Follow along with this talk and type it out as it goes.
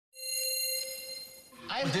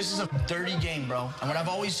This is a dirty game, bro. And what I've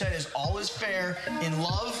always said is all is fair in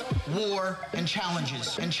love, war, and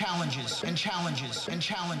challenges, and challenges, and challenges, and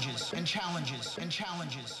challenges, and challenges, and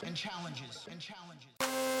challenges, and challenges, and challenges.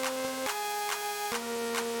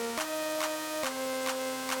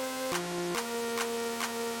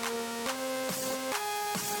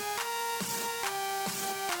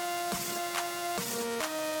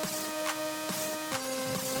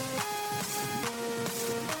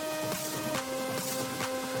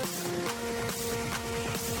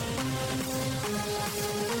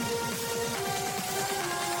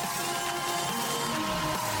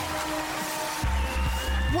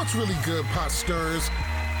 What's really good, pot stirrers?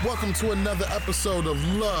 Welcome to another episode of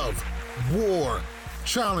Love, War,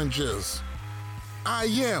 Challenges. I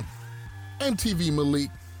am MTV Malik.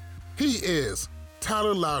 He is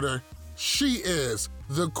Tyler Louder. She is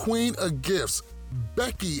the Queen of Gifts,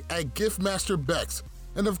 Becky at Giftmaster Bex.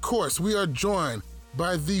 And of course, we are joined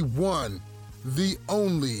by the one, the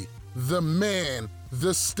only, the man,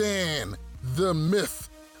 the Stan, the myth,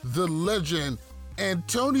 the legend,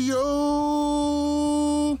 Antonio,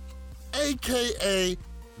 aka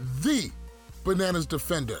the Bananas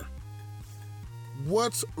Defender.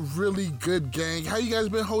 What's really good, gang? How you guys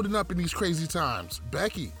been holding up in these crazy times?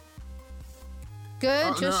 Becky?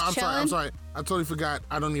 Good, chilling. I'm sorry. I totally forgot.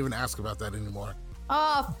 I don't even ask about that anymore.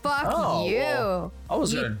 Oh, fuck you. Well, I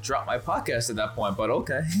was going to drop my podcast at that point, but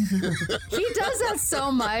okay. He does that so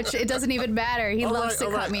much, it doesn't even matter. He loves to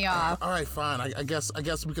cut me off. All right, fine. I guess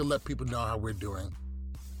we can let people know how we're doing.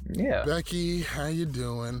 Yeah. Becky, how you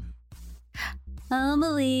doing? Oh,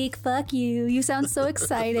 Malik, fuck you. You sound so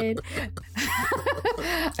excited.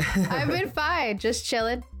 I've been fine. Just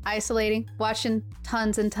chilling, isolating, watching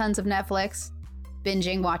tons and tons of Netflix,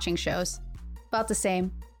 binging, watching shows. About the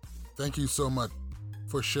same. Thank you so much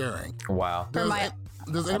for sharing. Wow.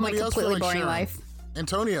 Does anybody else feel completely like boring sharing? life.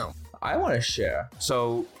 Antonio. I want to share.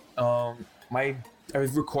 So, I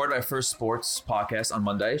recorded my first sports podcast on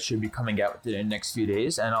Monday. It should be coming out within the next few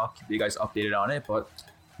days, and I'll keep you guys updated on it. But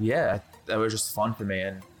yeah, that was just fun for me,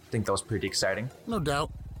 and I think that was pretty exciting. No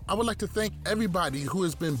doubt. I would like to thank everybody who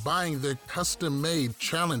has been buying their custom-made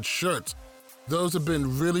challenge shirts. Those have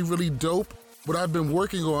been really, really dope. What I've been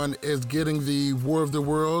working on is getting the War of the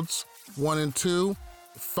Worlds 1 and 2,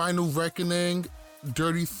 Final Reckoning,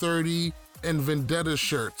 Dirty 30, and Vendetta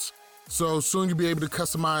shirts. So soon you'll be able to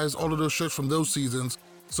customize all of those shirts from those seasons.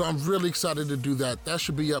 So I'm really excited to do that. That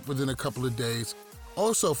should be up within a couple of days.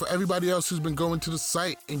 Also, for everybody else who's been going to the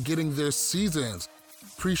site and getting their seasons,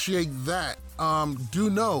 appreciate that. Do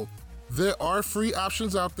know there are free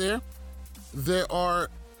options out there. They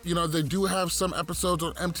do have some episodes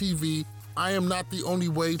on MTV. I am not the only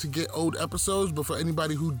way to get old episodes, but for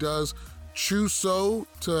anybody who does choose so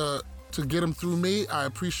to get them through me, I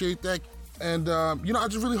appreciate that. And I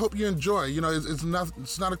just really hope you enjoy.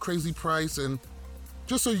 It's not a crazy price, and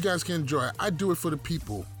just so you guys can enjoy it. I do it for the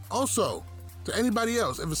people. Also, to anybody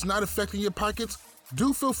else, if it's not affecting your pockets,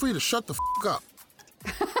 do feel free to shut the up.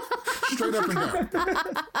 Straight up and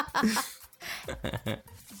down.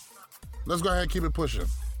 Let's go ahead and keep it pushing.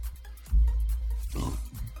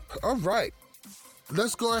 All right,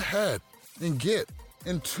 let's go ahead and get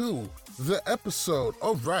into the episode.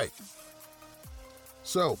 All right.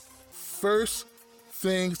 So, first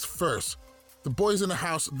things first. The boys in the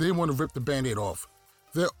house, they want to rip the Band-Aid off.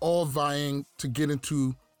 They're all vying to get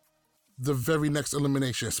into the very next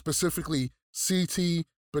elimination, specifically CT,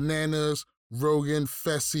 Bananas, Rogan,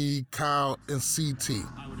 Fessy, Kyle, and CT.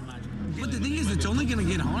 But the thing is, it's only going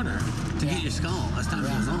to get harder to get your skull as time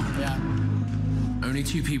goes on. Yeah. Only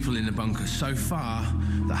 2 people in the bunker so far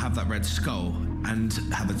that have that red skull and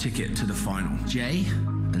have a ticket to the final. Jay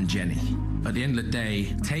and Jenny. At the end of the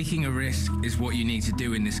day, taking a risk is what you need to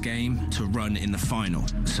do in this game to run in the final.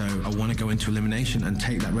 So I want to go into elimination and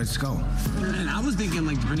take that red skull. And I was thinking,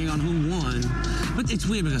 depending on who won, but it's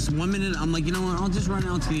weird because one minute I'm like, you know what, I'll just run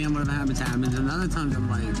out to the end, whatever happens, happens. And other times I'm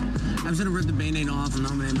like, I'm just gonna rip the Band-Aid off and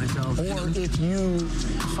nominate myself. Or if you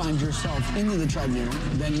find yourself into the tribunal,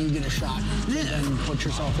 then you get a shot. Yeah. And put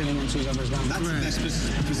yourself in against whoever's done. That's the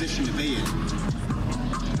best position to be in.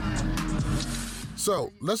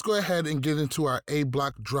 So let's go ahead and get into our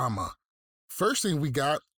A-block drama. First thing we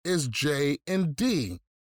got is Jay and D.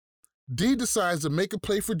 D decides to make a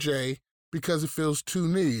play for Jay because it feels 2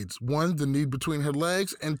 needs. 1, the need between her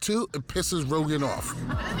legs, and 2, it pisses Rogan off.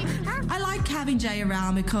 I like having Jay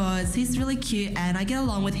around because he's really cute and I get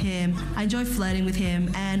along with him. I enjoy flirting with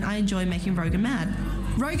him and I enjoy making Rogan mad.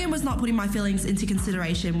 Rogan was not putting my feelings into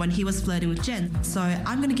consideration when he was flirting with Jen, so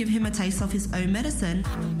I'm going to give him a taste of his own medicine.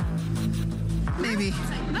 Maybe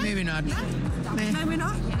not. Maybe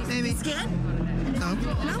not. Maybe. Scared?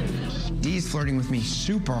 No. Dee's flirting with me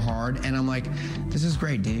super hard, and I'm like, this is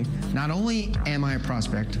great, Dee. Not only am I a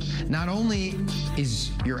prospect, not only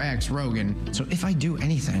is your ex Rogan, so if I do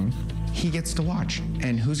anything, he gets to watch.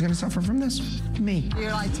 And who's gonna suffer from this? Me. You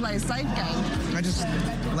like to play a safe game? I just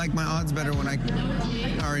like my odds better when I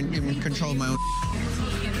are in control of my own.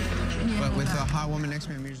 But with a hot woman next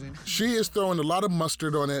to me, I'm usually... She is throwing a lot of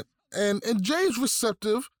mustard on it. And Jay's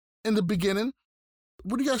receptive in the beginning.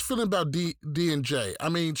 What are you guys feeling about D and Jay? I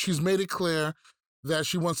mean, she's made it clear that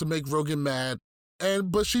she wants to make Rogan mad,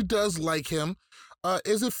 but she does like him.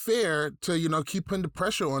 Is it fair to, keep putting the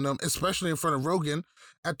pressure on him, especially in front of Rogan,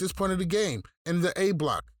 at this point of the game, in the A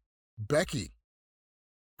block? Becky.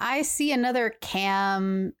 I see another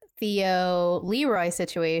Cam, Theo, Leroy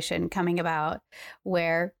situation coming about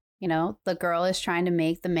where, the girl is trying to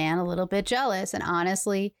make the man a little bit jealous. And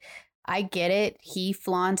honestly, I get it. He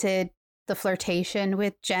flaunted the flirtation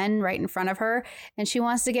with Jen right in front of her, and she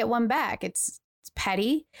wants to get one back. It's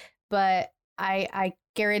petty, but I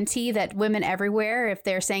guarantee that women everywhere, if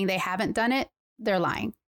they're saying they haven't done it, they're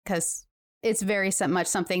lying, because it's very much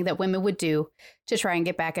something that women would do to try and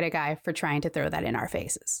get back at a guy for trying to throw that in our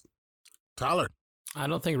faces. Tyler. I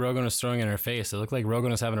don't think Rogan was throwing it in her face. It looked like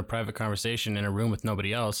Rogan was having a private conversation in a room with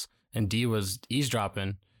nobody else, and Dee was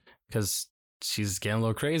eavesdropping because she's getting a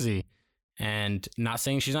little crazy. And not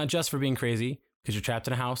saying she's not just for being crazy, because you're trapped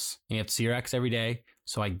in a house and you have to see your ex every day.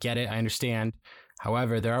 So I get it. I understand.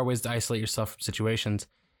 However, there are ways to isolate yourself from situations.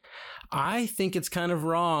 I think it's kind of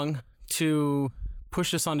wrong to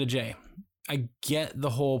push this onto Jay. I get the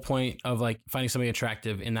whole point of like finding somebody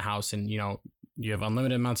attractive in the house and, you have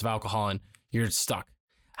unlimited amounts of alcohol and you're stuck.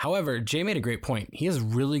 However, Jay made a great point. He has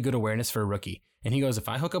really good awareness for a rookie. And he goes, if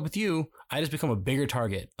I hook up with you, I just become a bigger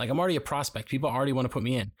target. Like, I'm already a prospect. People already want to put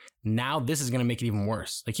me in. Now this is going to make it even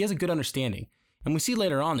worse. Like, he has a good understanding. And we see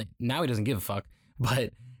later on that now he doesn't give a fuck.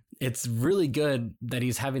 But it's really good that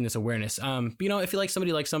he's having this awareness. If you like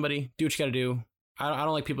somebody, do what you got to do. I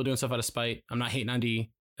don't like people doing stuff out of spite. I'm not hating on D.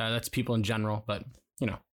 That's people in general. But,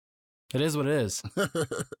 it is what it is.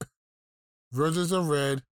 Roses are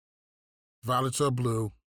red. Violets are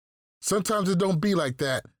blue. Sometimes it don't be like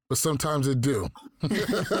that. But sometimes it do. Good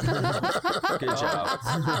job.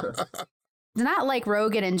 It's not like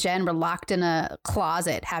Rogan and Jen were locked in a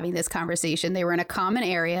closet having this conversation. They were in a common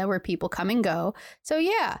area where people come and go. So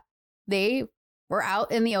yeah, they were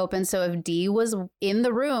out in the open. So if Dee was in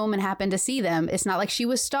the room and happened to see them, it's not like she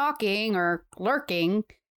was stalking or lurking.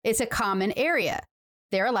 It's a common area.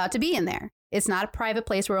 They're allowed to be in there. It's not a private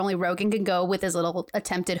place where only Rogan can go with his little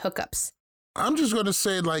attempted hookups. I'm just going to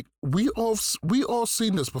say, like, we all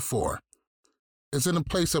seen this before. It's in a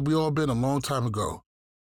place that we all been a long time ago.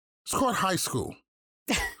 It's called high school.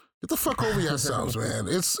 Get the fuck over yourselves, man.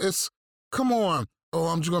 It's come on. Oh,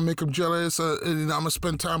 I'm just going to make him jealous. And I'm going to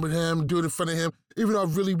spend time with him, do it in front of him. Even though I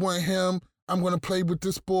really want him, I'm going to play with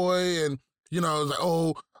this boy. And,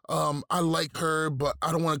 like, I like her, but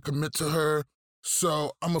I don't want to commit to her.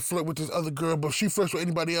 So I'm going to flirt with this other girl. But if she flirts with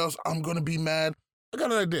anybody else, I'm going to be mad. I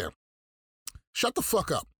got an idea. Shut the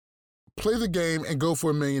fuck up. Play the game and go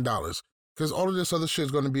for $1 million, because all of this other shit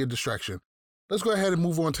is going to be a distraction. Let's go ahead and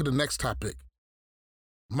move on to the next topic.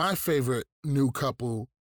 My favorite new couple,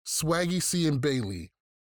 Swaggy C and Bailey.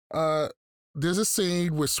 There's a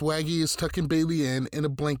scene where Swaggy is tucking Bailey in a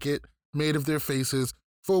blanket made of their faces,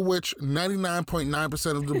 for which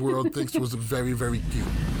 99.9% of the world thinks was very, very cute.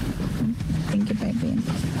 Thank you, baby.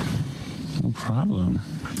 No problem.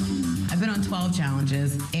 I've been on 12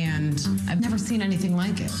 challenges, and I've never seen anything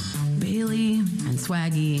like it. Bailey and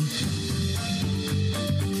Swaggy.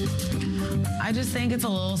 I just think it's a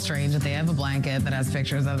little strange that they have a blanket that has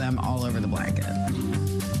pictures of them all over the blanket.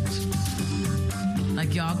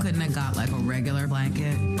 Like, y'all couldn't have got, like, a regular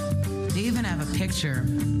blanket. They even have a picture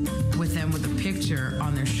with them with a picture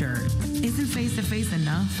on their shirt. Isn't face-to-face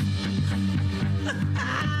enough?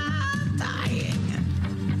 Dying.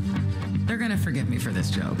 They're gonna forgive me for this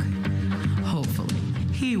joke. Hopefully.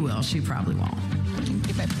 He will. She probably won't.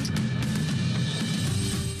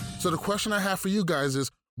 So the question I have for you guys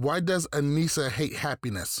is, why does Aneesa hate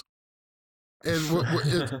happiness? And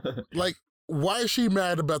why is she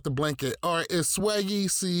mad about the blanket? Or is Swaggy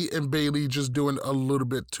C and Bailey just doing a little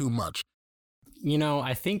bit too much?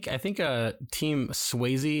 I think Team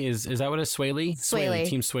Swayze is that what it is? Swaley?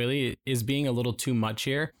 Team Swaley is being a little too much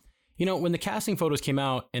here. When the casting photos came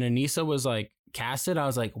out and Aneesa was like casted, I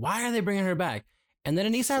was like, why are they bringing her back? And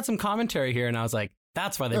then Aneesa had some commentary here, and I was like,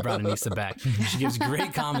 that's why they brought Aneesa back. She gives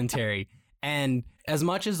great commentary. And as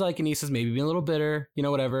much as like Anissa's maybe being a little bitter, you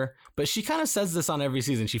know, whatever, but she kind of says this on every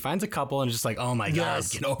season. She finds a couple and just like, oh my God,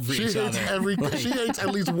 get over each other. She hates at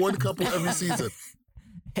least one couple every season.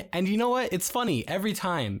 And you know what? It's funny every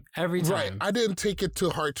time. Right. I didn't take it to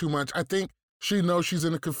heart too much. I think she knows she's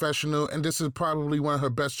in a confessional and this is probably one of her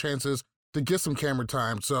best chances to get some camera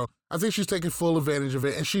time. So I think she's taking full advantage of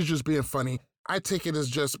it and she's just being funny. I take it as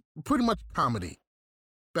just pretty much comedy.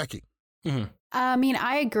 Becky. Mm-hmm. I mean,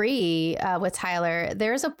 I agree with Tyler.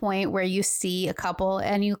 There's a point where you see a couple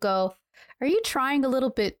and you go, are you trying a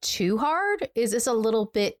little bit too hard? Is this a little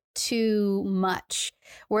bit too much?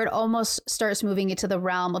 Where it almost starts moving into the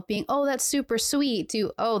realm of being, oh, that's super sweet,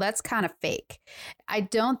 to, oh, that's kind of fake. I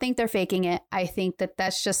don't think they're faking it. I think that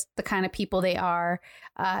that's just the kind of people they are.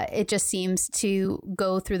 It just seems to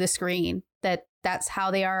go through the screen that that's how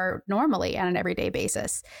they are normally on an everyday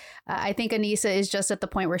basis. I think Anissa is just at the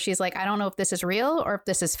point where she's like, I don't know if this is real or if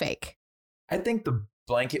this is fake. I think the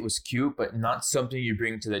blanket was cute, but not something you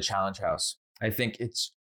bring to the challenge house. I think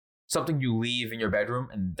it's something you leave in your bedroom,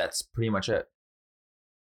 and that's pretty much it.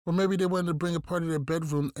 Or maybe they wanted to bring a part of their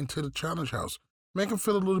bedroom into the challenge house. Make them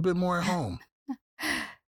feel a little bit more at home.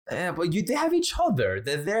 Yeah, but they have each other.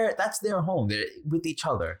 They're there. That's their home. They're with each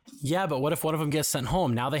other. Yeah, but what if one of them gets sent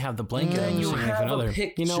home? Now they have the blanket. Then you have another. a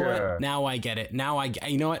picture. You know what? Now I get it.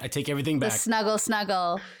 You know what? I take everything back. The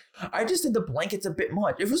snuggle. I just think the blanket's a bit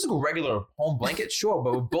much. If it was like a regular home blanket, sure,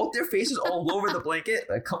 but with both their faces all over the blanket,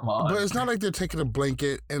 like, come on. But it's not like they're taking a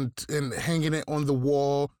blanket and hanging it on the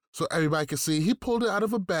wall so everybody can see. He pulled it out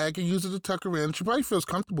of a bag and used it to tuck her in. She probably feels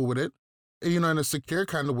comfortable with it, you know, in a secure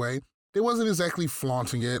kind of way. They wasn't exactly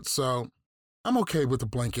flaunting it, so I'm okay with the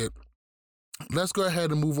blanket. Let's go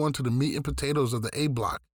ahead and move on to the meat and potatoes of the A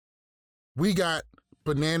block. We got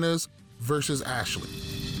Bananas versus Ashley.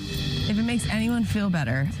 If it makes anyone feel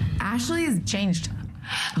better, Ashley has changed.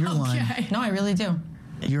 You're lying. No, I really do.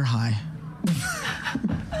 You're high.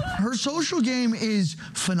 Her social game is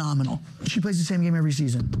phenomenal. She plays the same game every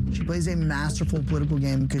season. She plays a masterful political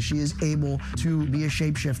game because she is able to be a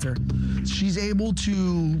shapeshifter. She's able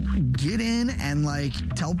to get in and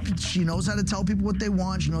she knows how to tell people what they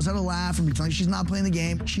want. She knows how to laugh and pretend like she's not playing the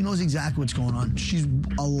game. She knows exactly what's going on. She's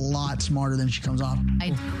a lot smarter than she comes off.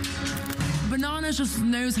 Bananas just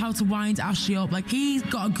knows how to wind Ashley up. Like, he's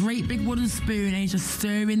got a great big wooden spoon and he's just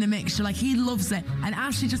stirring the mixture. Like, he loves it. And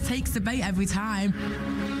Ashley just takes the bait every time.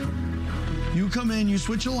 You come in, you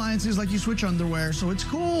switch alliances like you switch underwear, so it's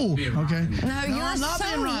cool. Okay? No, you're I'm not so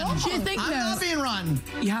being run. wrong. Do you think I'm not being run.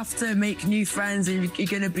 You have to make new friends and you're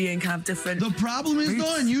going to be in kind of different... The problem is,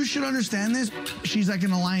 though, and you should understand this, she's like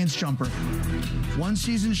an alliance jumper. One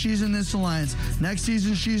season, she's in this alliance. Next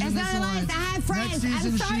season, she's in this alliance. I have friends. Next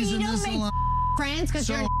season, I'm sorry she's you in don't this make alliance. friends because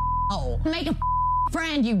you're make a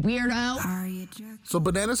friend, you weirdo. So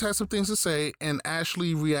Bananas had some things to say, and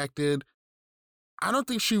Ashley reacted. I don't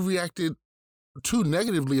think she reacted too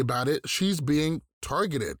negatively about it. She's being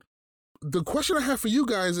targeted. The question I have for you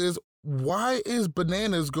guys is, why is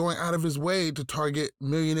Bananas going out of his way to target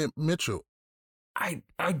Millionaire Mitchell? I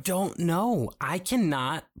don't know. I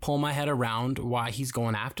cannot pull my head around why he's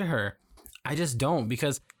going after her. I just don't,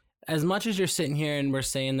 because as much as you're sitting here and we're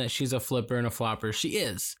saying that she's a flipper and a flopper, she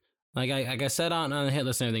is. Like I said on the hit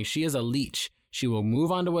list and everything, she is a leech. She will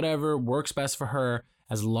move on to whatever works best for her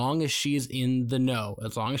as long as she's in the know,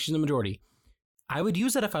 as long as she's in the majority. I would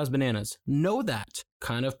use that if I was Bananas. Know that.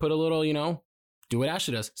 Kind of put a little, do what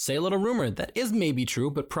Ashley does. Say a little rumor that is maybe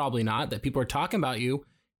true, but probably not, that people are talking about you.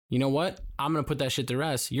 You know what? I'm going to put that shit to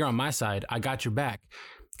rest. You're on my side. I got your back.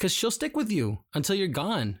 Because she'll stick with you until you're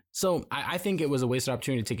gone. So I think it was a wasted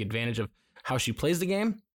opportunity to take advantage of how she plays the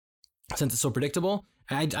game, since it's so predictable.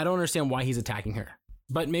 I don't understand why he's attacking her.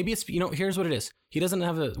 But maybe it's, here's what it is. He doesn't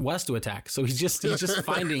have the West to attack. So he's just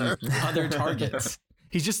finding other targets.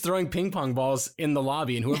 He's just throwing ping pong balls in the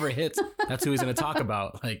lobby, and whoever hits, that's who he's going to talk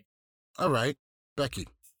about. All right, Becky.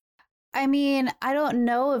 I mean, I don't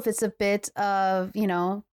know if it's a bit of,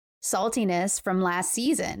 saltiness from last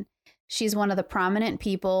season. She's one of the prominent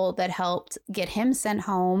people that helped get him sent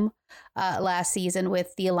home last season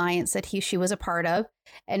with the alliance that she was a part of.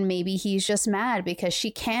 And maybe he's just mad because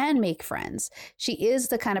she can make friends. She is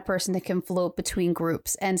the kind of person that can float between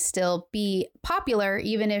groups and still be popular,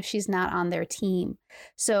 even if she's not on their team.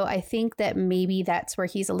 So I think that maybe that's where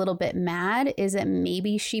he's a little bit mad, is that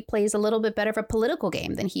maybe she plays a little bit better of a political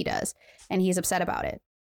game than he does. And he's upset about it.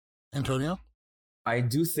 Antonio? I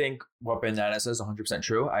do think what Bananas says is 100%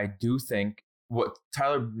 true. I do think what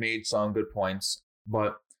Tyler made some good points,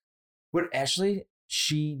 but with Ashley,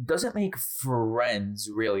 she doesn't make friends,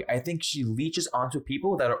 really. I think she leeches onto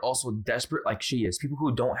people that are also desperate like she is, people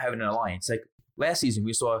who don't have an alliance. Like last season,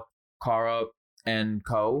 we saw Cara and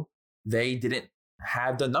co, they didn't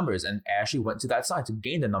have the numbers, and Ashley went to that side to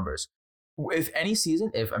gain the numbers. If any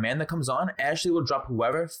season, if Amanda comes on, Ashley will drop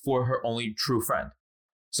whoever for her only true friend.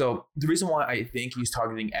 So the reason why I think he's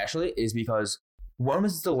targeting Ashley is because when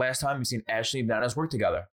was the last time we've seen Ashley and Bananas work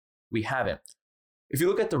together? We haven't. If you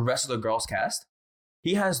look at the rest of the girls cast,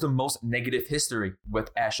 he has the most negative history with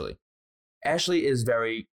Ashley. Ashley is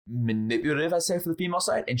very manipulative, I'd say, for the female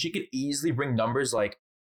side, and she could easily bring numbers like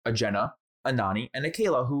a Jenna, a Nany, and a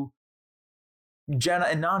Kayla, who Jenna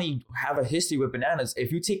and Nany have a history with Bananas.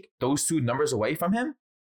 If you take those two numbers away from him,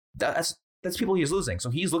 that's people he's losing. So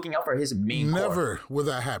he's looking out for his main core. Never will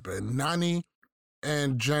that happen. Nany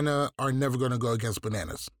and Jenna are never going to go against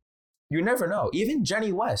Bananas. You never know. Even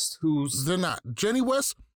Jenny West, they're not. Jenny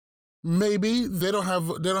West, maybe they don't have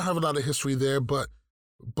a lot of history there, but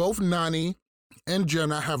both Nany and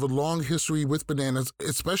Jenna have a long history with Bananas,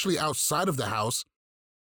 especially outside of the house.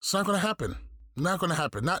 It's not going to happen. Not going to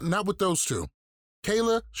happen. Not with those two.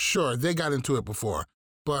 Kayla, sure, they got into it before,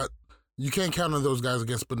 but you can't count on those guys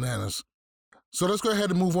against Bananas. So let's go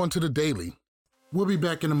ahead and move on to the daily. We'll be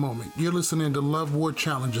back in a moment. You're listening to Love War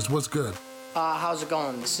Challenges. What's good? How's it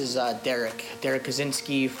going? This is Derek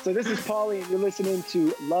Kaczynski. So this is Paulie, and you're listening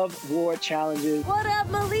to Love War Challenges. What up,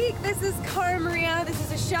 Malik? This is Cara Maria. This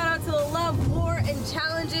is a shout out to the Love War and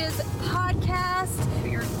Challenges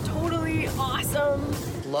podcast. You're totally awesome.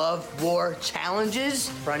 Love War Challenges.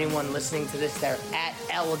 For anyone listening to this, they're at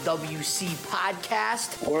LWC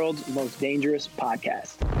Podcast. World's most dangerous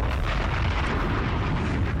podcast.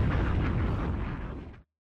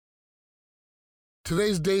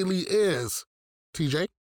 Today's daily is TJ.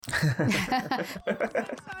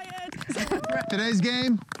 Today's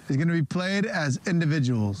game is going to be played as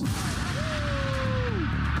individuals.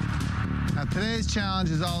 Now, today's challenge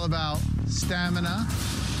is all about stamina,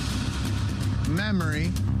 memory,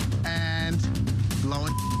 and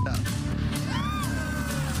blowing up.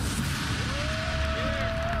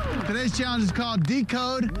 Today's challenge is called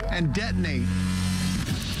Decode and Detonate.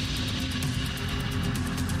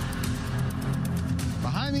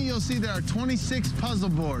 Behind me, you'll see there are 26 puzzle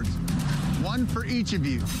boards, one for each of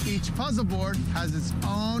you. Each puzzle board has its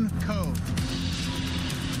own code.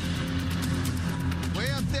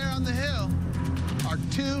 Way up there on the hill are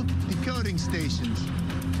 2 decoding stations.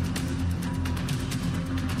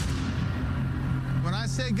 When I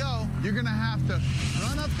say go, you're gonna have to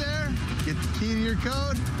run up there, get the key to your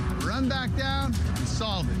code, run back down, and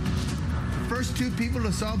solve it. The first 2 people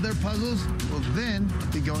to solve their puzzles will then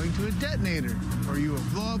be going to a detonator, where you will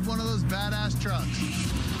blow up one of those badass trucks.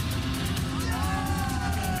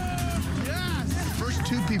 Yes! First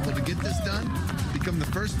 2 people to get this done become the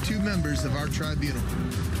first 2 members of our tribunal.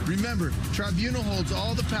 Remember, tribunal holds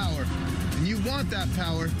all the power, and you want that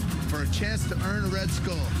power for a chance to earn a red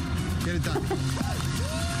skull. Get it done.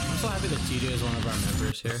 I'm so happy that TJ is one of our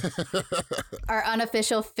members here. Our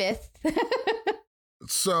unofficial 5th.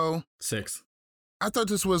 So 6. I thought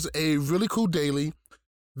this was a really cool daily.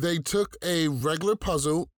 They took a regular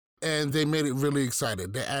puzzle and they made it really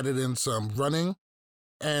exciting. They added in some running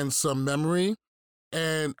and some memory.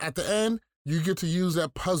 And at the end, you get to use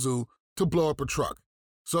that puzzle to blow up a truck.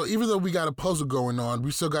 So even though we got a puzzle going on, we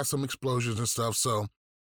still got some explosions and stuff. So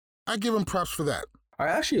I give them props for that. I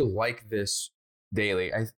actually like this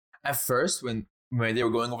daily. At first, when they were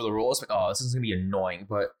going over the rules, like, oh, this is going to be annoying.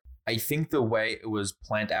 But I think the way it was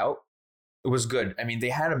planned out, it was good. I mean, they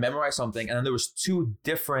had to memorize something, and then there was 2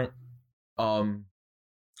 different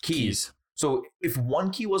keys. So if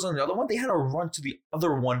one key was on the other one, they had to run to the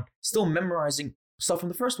other one, still memorizing stuff from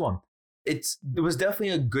the first one. It was definitely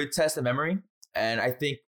a good test of memory, and I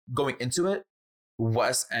think going into it,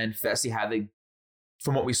 Wes and Fessy had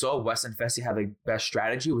from what we saw, Wes and Fessy had the best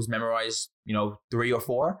strategy. It was memorize, 3 or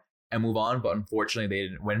 4 and move on. But unfortunately, they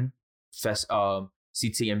didn't win.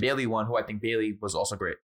 CT and Bailey won, who I think Bailey was also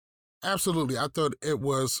great. Absolutely. I thought it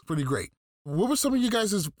was pretty great. What were some of you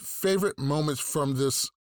guys' favorite moments from this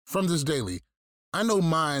daily? I know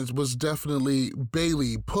mine was definitely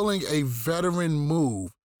Bailey pulling a veteran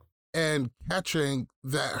move and catching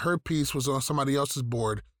that her piece was on somebody else's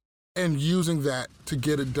board and using that to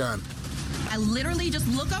get it done. I literally just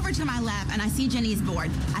look over to my left and I see Jenny's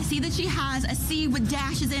board. I see that she has a C with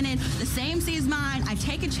dashes in it, the same C as mine. I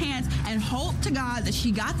take a chance and hope to God that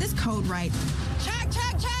she got this code right. Check,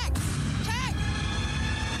 check, check, check,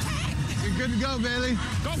 check. You're good to go, Bailey.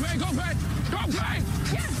 Go play, go play, go play.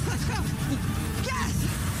 Yes, let's go. Yes.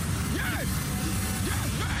 Yes. Yes,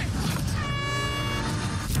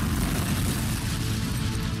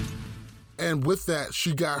 Bailey. And with that,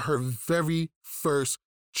 she got her very first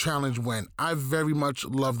challenge win. I very much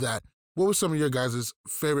love that. what were some of your guys'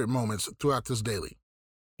 favorite moments throughout this daily?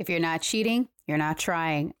 If you're not cheating, you're not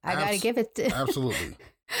trying. I got to give it to... Absolutely.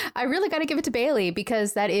 I really got to give it to Bailey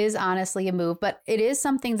because that is honestly a move. But it is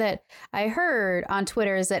something that I heard on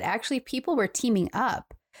Twitter is that actually people were teaming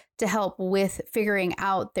up to help with figuring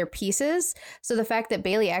out their pieces. So the fact that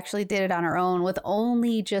Bailey actually did it on her own with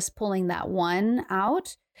only just pulling that one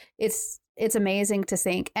out, it's amazing to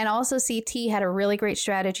think. And also CT had a really great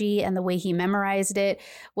strategy, and the way he memorized it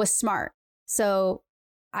was smart. So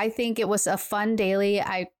I think it was a fun daily.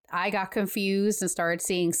 I got confused and started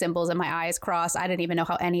seeing symbols and my eyes crossed. I didn't even know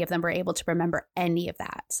how any of them were able to remember any of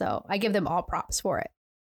that. So I give them all props for it.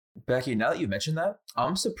 Becky, now that you mentioned that,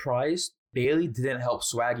 I'm surprised Bailey didn't help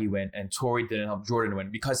Swaggy win and Tori didn't help Jordan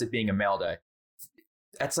win because it being a male day.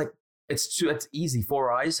 That's like, it's easy.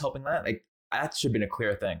 4 eyes helping that. Like, that should have been a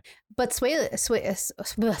clear thing. But Swaggy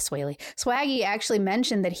actually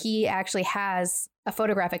mentioned that he actually has a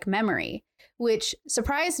photographic memory, which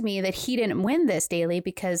surprised me that he didn't win this daily,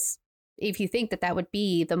 because if you think that would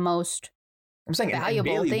be the most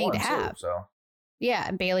valuable thing to have. So. Yeah,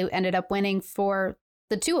 and Bailey ended up winning for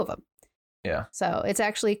the two of them. Yeah. So it's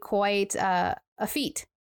actually quite a feat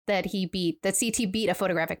that CT beat a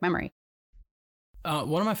photographic memory.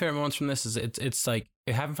 One of my favorite moments from this is it's like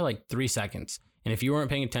it happened for like 3 seconds. And if you weren't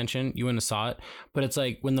paying attention, you wouldn't have saw it. But it's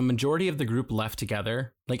like when the majority of the group left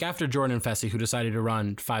together, like after Jordan and Fessy, who decided to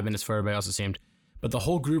run 5 minutes for everybody else, it seemed. But the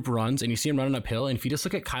whole group runs and you see him running uphill. And if you just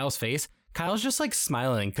look at Kyle's face, Kyle's just like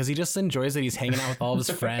smiling because he just enjoys that he's hanging out with all of his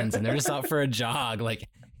friends and they're just out for a jog. Like,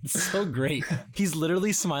 it's so great. He's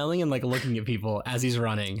literally smiling and like looking at people as he's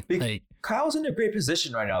running. Like, Kyle's in a great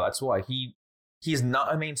position right now. That's why he's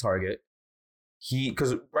not a main target.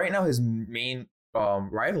 Because right now his main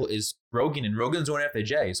rival is Rogan, and Rogan's going after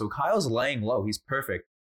Jay. So Kyle's laying low. He's perfect.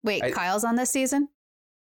 Wait, Kyle's on this season?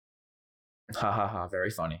 Ha ha ha! Very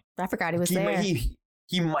funny. I forgot he was there.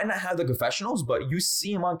 He might not have the confessionals, but you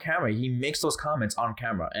see him on camera. He makes those comments on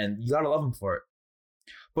camera, and you gotta love him for it.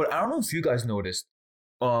 But I don't know if you guys noticed.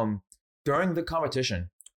 During the competition,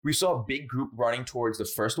 we saw a big group running towards the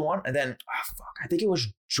first one, and then I think it was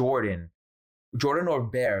Jordan or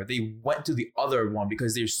Bear. They went to the other one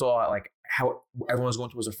because they saw like how everyone was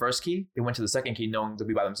going towards the first key. They went to the second key knowing they'll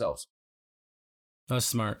be by themselves. That's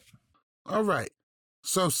smart. All right.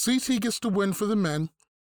 So CT gets the win for the men.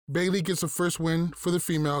 Bailey gets the first win for the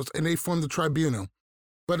females, and they form the tribunal.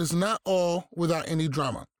 But it's not all without any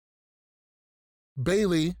drama.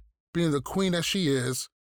 Bailey, being the queen that she is,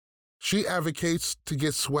 she advocates to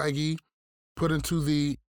get Swaggy put into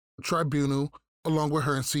the tribunal along with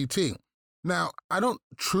her and CT. Now, I don't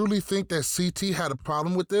truly think that CT had a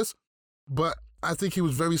problem with this, but I think he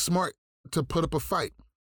was very smart to put up a fight.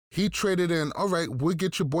 He traded in, all right, we'll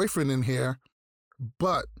get your boyfriend in here,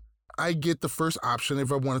 but I get the first option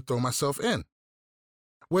if I want to throw myself in.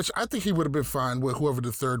 Which I think he would have been fine with whoever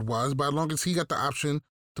the third was, but as long as he got the option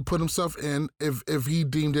to put himself in, if he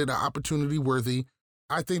deemed it an opportunity worthy,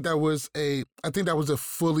 I think that was a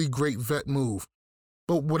fully great vet move.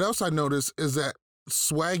 But what else I noticed is that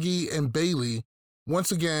Swaggy and Bailey,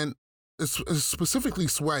 once again, specifically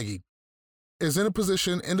Swaggy, is in a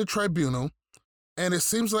position in the tribunal, and it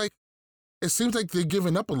seems like they're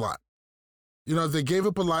giving up a lot. You know, they gave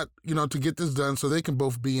up a lot, to get this done so they can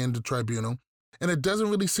both be in the tribunal. And it doesn't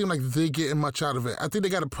really seem like they're getting much out of it. I think they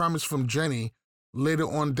got a promise from Jenny later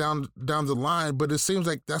on down the line, but it seems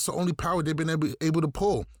like that's the only power they've been able to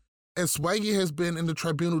pull. And Swaggy has been in the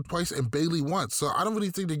tribunal twice and Bailey once, so I don't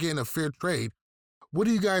really think they're getting a fair trade. What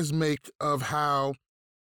do you guys make of how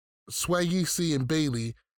Swaggy, C, and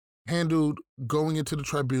Bailey handled going into the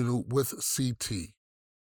tribunal with CT?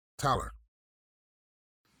 Tyler.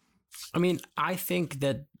 I mean, I think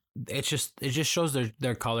that it just shows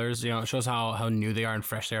their colors. It shows how new they are and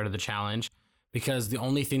fresh they are to the challenge. Because the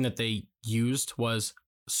only thing that they used was,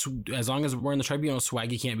 as long as we're in the tribunal,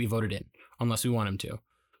 Swaggy can't be voted in unless we want him to.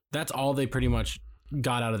 That's all they pretty much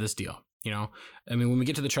got out of this deal. I mean, when we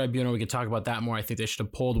get to the tribunal, we can talk about that more. I think they should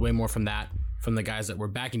have pulled way more from the guys that were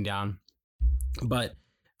backing down. But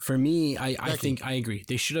for me, I think I agree.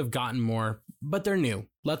 They should have gotten more, but they're new.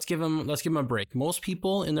 Let's give them a break. Most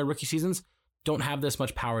people in their rookie seasons don't have this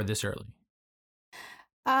much power this early.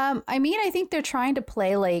 I mean, I think they're trying to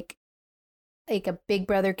play like a Big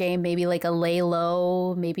Brother game, maybe like a lay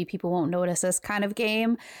low, maybe people won't notice this kind of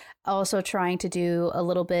game. Also trying to do a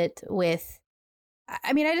little bit with,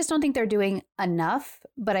 I mean, I just don't think they're doing enough,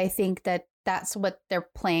 but I think that that's what they're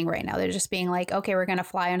playing right now. They're just being like, okay, we're going to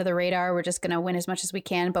fly under the radar. We're just going to win as much as we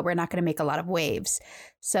can, but we're not going to make a lot of waves.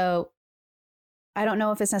 So I don't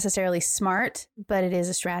know if it's necessarily smart, but it is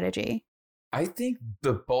a strategy. I think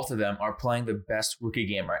both of them are playing the best rookie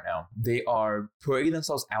game right now. They are putting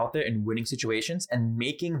themselves out there in winning situations and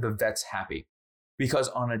making the vets happy. Because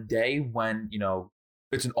on a day when,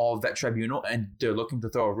 it's an all-vet tribunal and they're looking to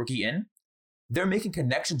throw a rookie in, they're making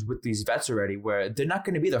connections with these vets already where they're not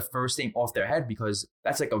going to be the first thing off their head because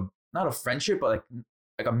that's like not a friendship, but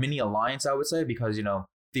like a mini alliance, I would say, because,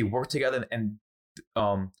 they work together and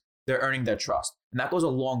they're earning their trust. And that goes a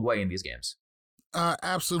long way in these games.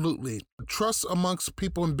 Absolutely. Trust amongst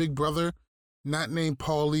people in Big Brother, not named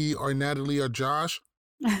Paulie or Natalie or Josh,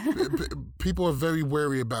 people are very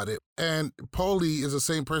wary about it. And Paulie is the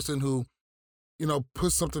same person who,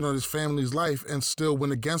 put something on his family's life and still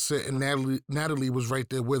went against it, and Natalie was right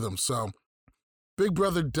there with him. So Big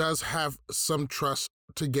Brother does have some trust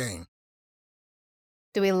to gain.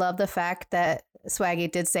 Do we love the fact that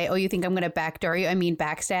Swaggy did say, "Oh, you think I'm going to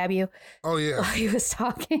backstab you?" Oh, yeah. While he was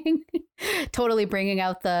talking. Totally bringing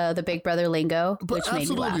out the Big Brother lingo, which made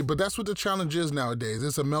me laugh. But that's what the challenge is nowadays.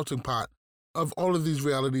 It's a melting pot of all of these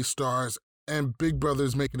reality stars, and Big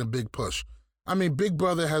Brother's making a big push. I mean, Big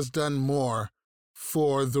Brother has done more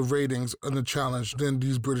for the ratings and the challenge than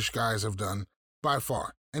these British guys have done by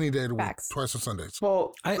far. Any day of the week, twice on Sundays.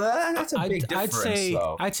 Well, that's a big difference,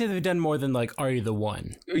 though. I'd say they've done more than Are You the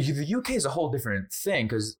One? The UK is a whole different thing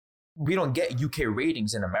because we don't get UK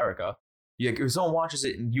ratings in America. If someone watches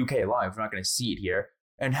it in UK live, we're not going to see it here.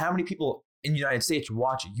 And how many people in the United States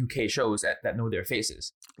watch UK shows that know their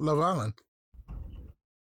faces? Love Island.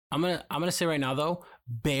 I'm gonna say right now though,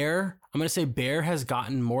 Bear has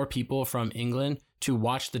gotten more people from England to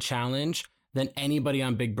watch the challenge than anybody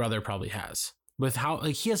on Big Brother probably has. With how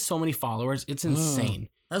he has so many followers, it's insane.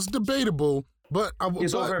 That's debatable, but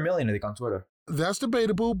he's over 1 million, I think, on Twitter. That's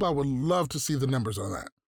debatable, but I would love to see the numbers on that.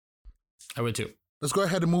 I would too. Let's go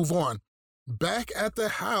ahead and move on. Back at the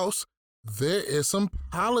house, there is some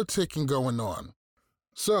politicking going on.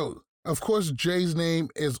 So, of course, Jay's name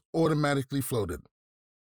is automatically floated.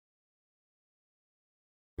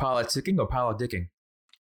 Politicking or politicking?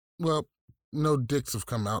 Well, no dicks have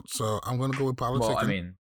come out, so I'm going to go with politicking. Well, I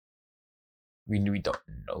mean, we don't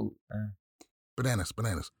know. Bananas.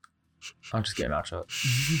 I'm just getting out shut.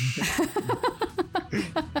 I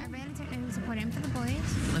really don't know who to put in for the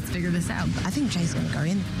boys. Let's figure this out. I think Jay's going to go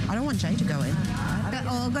in. I don't want Jay to go in. They're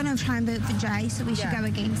all going to try and vote for Jay, so we should go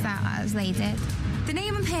against that as they did. The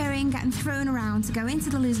name I'm hearing getting thrown around to go into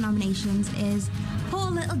the loser nominations is poor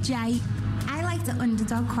little Jay. I like the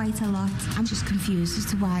underdog quite a lot. I'm just confused as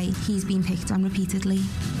to why he's been picked on repeatedly.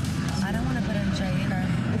 I don't want to put in Jay either.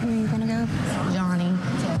 Who are you going to go? Johnny.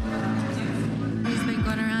 He's been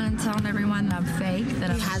going around and telling everyone that I'm fake.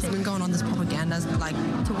 He has been going on this propaganda,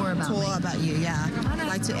 tour about you, yeah.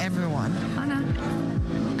 Like to everyone. Oh, no.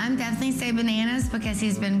 I'm definitely say Bananas because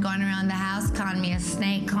he's been going around the house calling me a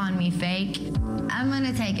snake, calling me fake. I'm going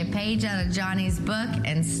to take a page out of Johnny's book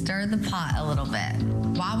and stir the pot a little bit.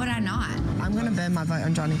 Why would I not? I'm going to burn my vote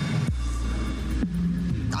on Johnny.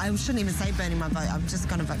 I shouldn't even say burning my vote. I'm just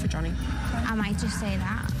going to vote for Johnny. I might just say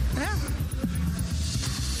that. Yeah.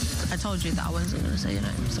 I told you that I wasn't going to say your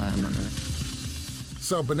name, so I'm not going to.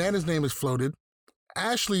 So Bananas' name is floated.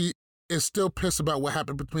 Ashley is still pissed about what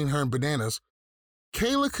happened between her and Bananas.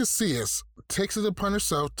 Kayla Casillas takes it upon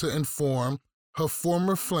herself to inform her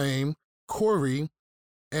former flame, Corey,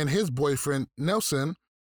 and his boyfriend, Nelson,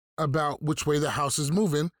 about which way the house is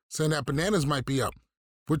moving, saying that Bananas might be up,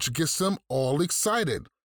 which gets them all excited.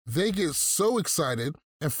 They get so excited,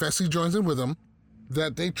 and Fessy joins in with them,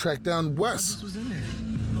 that they track down Wes.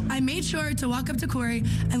 I made sure to walk up to Corey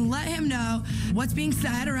and let him know what's being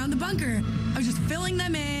said around the bunker. I was just filling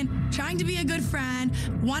them in, trying to be a good friend,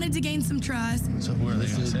 wanted to gain some trust. So what are they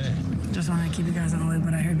going to say? Just want to keep you guys on the loop,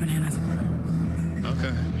 but I heard Bananas.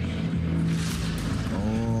 Okay.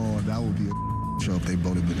 Oh, that would be a show if they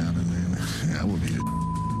voted Bananas in. That would be a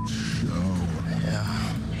show. Yeah.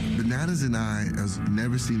 Bananas and I have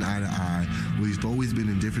never seen eye to eye. We've always been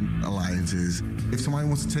in different alliances. If somebody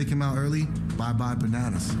wants to take him out early, bye-bye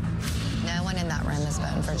Bananas. No one in that room is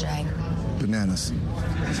voting for Jay. Bananas.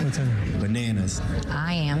 What's in it? Bananas.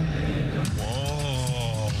 I am.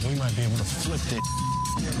 Whoa, we might be able to flip it.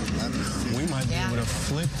 We might be able to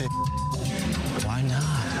flip it. Why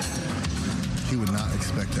not? He would not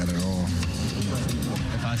expect that at all.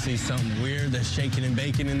 If I see something weird that's shaking and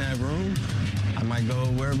baking in that room, I might go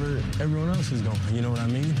wherever everyone else is going. You know what I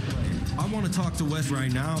mean? I want to talk to Wes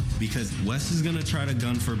right now because Wes is going to try to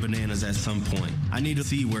gun for Bananas at some point. I need to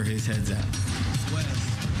see where his head's at. Wes.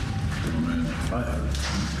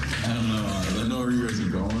 I don't know. I know where you guys are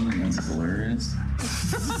going, and that's hilarious.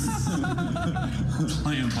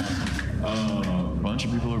 Playing a bunch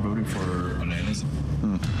of people are voting for Bananas.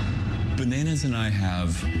 Bananas and I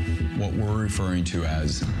have what we're referring to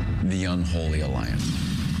as the unholy alliance.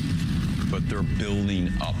 But they're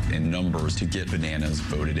building up in numbers to get Bananas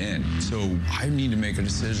voted in. So I need to make a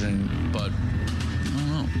decision, but I don't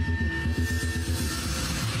know.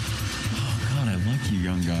 Oh, God, I like you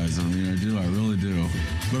young guys. I mean, I do. I really do.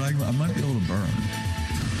 But I might be able to burn.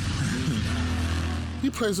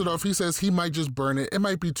 He plays it off. He says he might just burn it. It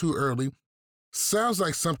might be too early. Sounds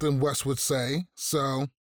like something Wes would say, so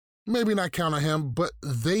maybe not count on him, but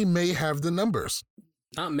they may have the numbers.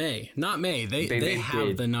 Not may. They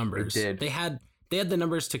have the numbers. They had the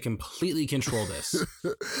numbers to completely control this.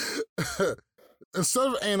 Instead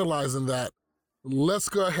of analyzing that, let's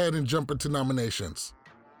go ahead and jump into nominations.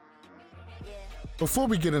 Before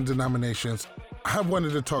we get into nominations, I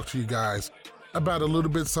wanted to talk to you guys about a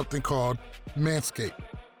little bit something called Manscaped.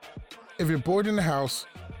 If you're bored in the house,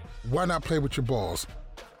 why not play with your balls?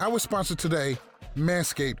 Our sponsor today,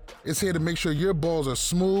 Manscaped, is here to make sure your balls are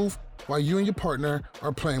smooth while you and your partner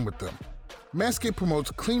are playing with them. Manscaped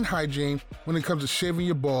promotes clean hygiene when it comes to shaving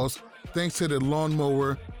your balls thanks to the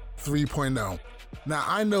Lawnmower 3.0. Now,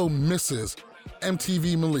 I know Mrs.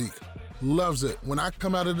 MTV Malik loves it when I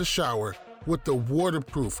come out of the shower with the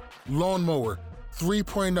waterproof Lawnmower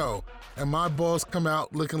 3.0 and my balls come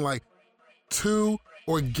out looking like 2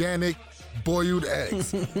 organic boiled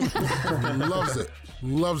eggs.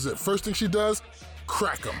 Loves it. First thing she does,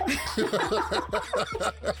 crack them.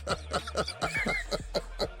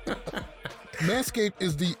 Manscaped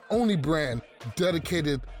is the only brand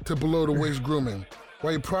dedicated to below-the-waist grooming.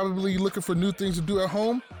 While you're probably looking for new things to do at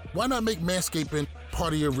home, why not make manscaping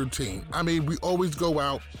part of your routine? I mean, we always go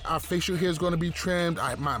out, our facial hair is going to be trimmed,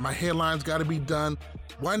 my hairline's got to be done.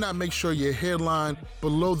 Why not make sure your hairline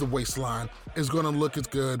below the waistline is going to look as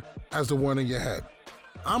good as the one in your head?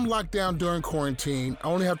 I'm locked down during quarantine. I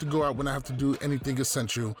only have to go out when I have to do anything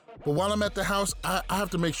essential. But while I'm at the house, I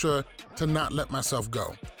have to make sure to not let myself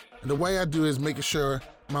go. And the way I do is making sure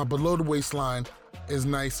my below the waistline is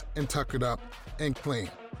nice and tuckered up and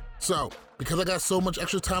clean. So, because I got so much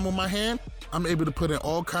extra time on my hand, I'm able to put in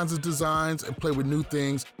all kinds of designs and play with new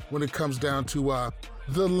things when it comes down to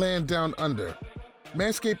the land down under.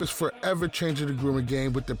 Manscaped is forever changing the grooming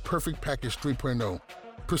game with the Perfect Package 3.0.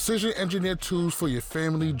 Precision engineered tools for your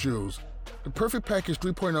family jewels. The Perfect Package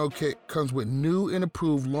 3.0 kit comes with new and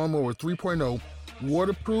improved Lawnmower 3.0,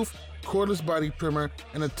 waterproof, cordless body trimmer,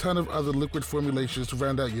 and a ton of other liquid formulations to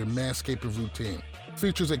round out your manscaping routine.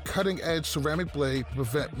 Features a cutting-edge ceramic blade to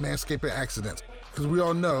prevent manscaping accidents, because we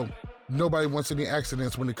all know nobody wants any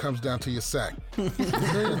accidents when it comes down to your sack.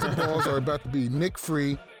 Millions of balls are about to be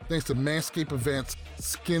nick-free thanks to Manscaped Advanced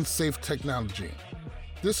skin-safe technology.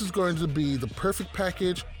 This is going to be the perfect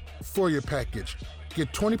package for your package.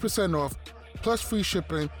 Get 20% off plus free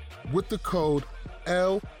shipping with the code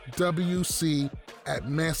LWC at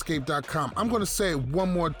manscaped.com. I'm going to say it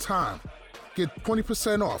one more time. Get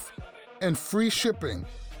 20% off and free shipping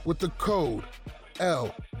with the code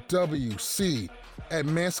LWC at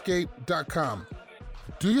manscaped.com.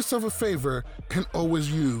 Do yourself a favor and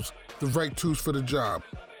always use the right tools for the job.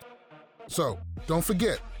 So don't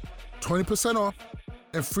forget, 20% off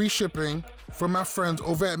and free shipping from my friends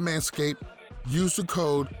over at Manscaped. Use the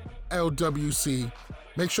code LWC.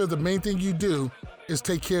 Make sure the main thing you do is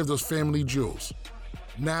take care of those family jewels.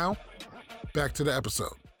 Now, back to the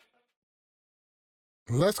episode.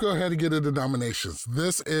 Let's go ahead and get into nominations.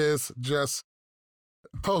 This is just,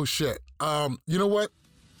 oh shit. You know what?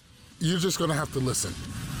 You're just gonna have to listen.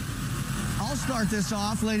 I'll start this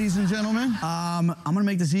off, ladies and gentlemen. I'm gonna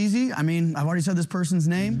make this easy. I mean, I've already said this person's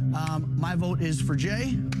name. My vote is for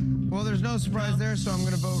Jay. Well, there's no surprise there, so I'm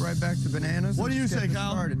gonna vote right back to Bananas. What do you say,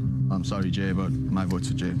 Kyle? I'm sorry, Jay, but my vote's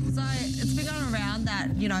for Jay. So it's been going around that,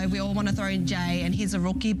 you know, we all want to throw in Jay and he's a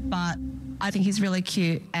rookie, but I think he's really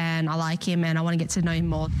cute and I like him and I want to get to know him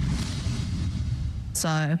more.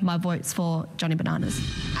 So my vote's for Johnny Bananas.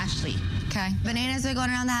 Ashley. Okay. Bananas are going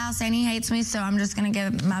around the house and he hates me, so I'm just going to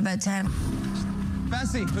give my vote to him.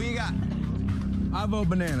 Bessie, who you got? I vote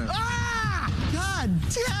Bananas. Ah! God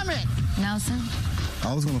damn it! Nelson?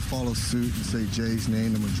 I was going to follow suit and say Jay's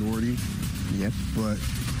name the majority. Yep. But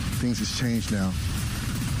things has changed now.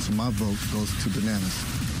 So my vote goes to Bananas.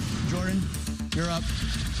 Jordan, you're up.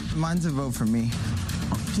 Mine's a vote for me.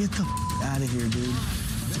 Get the out of here, dude.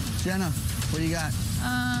 Jenna, what do you got?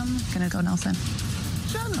 Gonna go Nelson.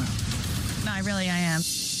 Jenna. No, I am.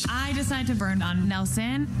 I decided to burn on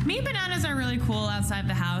Nelson. Me and Bananas are really cool outside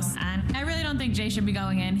the house, and I really don't think Jay should be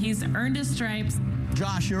going in. He's earned his stripes.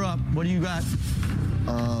 Josh, you're up. What do you got?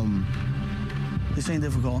 This ain't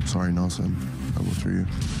difficult. Sorry, Nelson. I vote for you.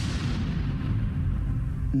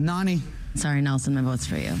 Nani. Sorry, Nelson, my vote's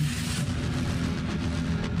for you.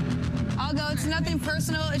 I'll go. It's nothing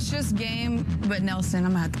personal. It's just game. But Nelson,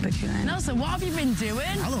 I'm gonna have to put you in. Nelson, what have you been doing?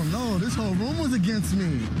 I don't know. This whole room was against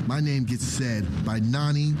me. My name gets said by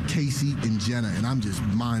Nani, Casey, and Jenna, and I'm just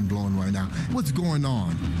mind blown right now. What's going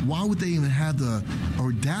on? Why would they even have the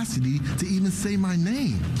audacity to even say my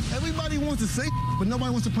name? Everybody wants to say, but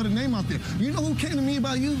nobody wants to put a name out there. You know who came to me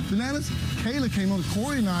about you, Bananas? Kayla came over to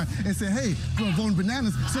Corey and I and said, hey, we're voting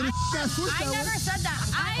Bananas. So this got switched that I never way. said that.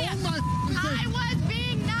 I was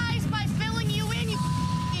being nice by filling you in, you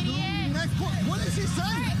idiot. What did she say?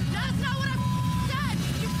 That's not what I said,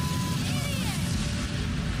 you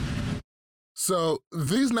idiot. So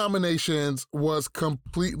these nominations was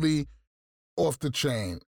completely off the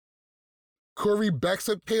chain. Corey backs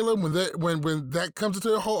up Kayla when that comes into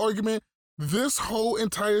the whole argument. This whole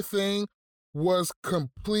entire thing was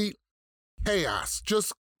complete chaos,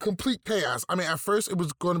 just complete chaos. I mean, at first it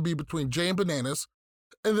was going to be between Jay and Bananas,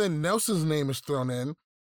 and then Nelson's name is thrown in,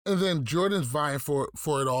 and then Jordan's vying for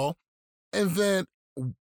it all, and then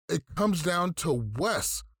it comes down to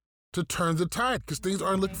Wes to turn the tide because things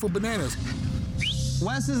aren't looking for Bananas.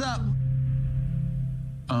 Wes is up.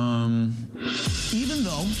 Even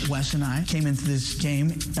though Wes and I came into this game,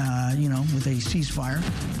 with a ceasefire,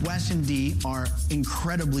 Wes and Dee are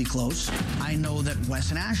incredibly close. I know that Wes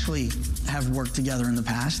and Ashley have worked together in the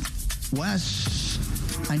past. Wes,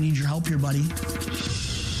 I need your help here, buddy.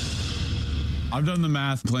 I've done the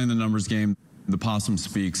math, playing the numbers game. The possum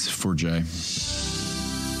speaks for Jay.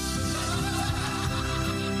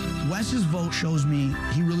 Wes's vote shows me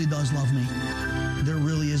he really does love me. There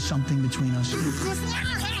really is something between us. Just let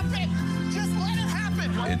it happen. Just let it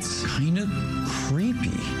happen. It's kind of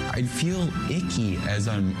creepy. I feel icky as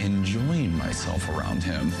I'm enjoying myself around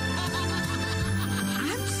him.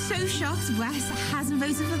 I'm so shocked Wes hasn't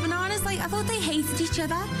voted for Bananas. Like, I thought they hated each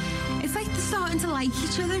other. It's like they're starting to like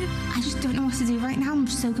each other. I just don't know what to do right now. I'm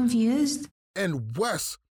so confused. And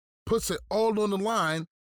Wes puts it all on the line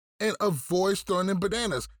and avoids throwing in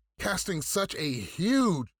Bananas, casting such a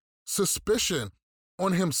huge suspicion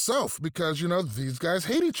on himself because, these guys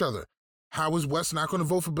hate each other. How is Wes not going to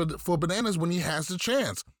vote for Bananas when he has the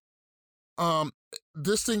chance?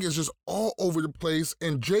 This thing is just all over the place,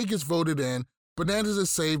 and Jay gets voted in. Bananas is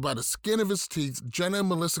saved by the skin of his teeth. Jenna and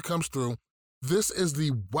Melissa comes through. This is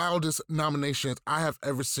the wildest nominations I have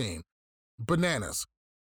ever seen. Bananas,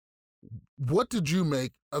 what did you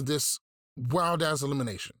make of this wild-ass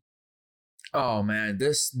elimination? Oh, man,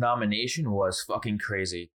 this nomination was fucking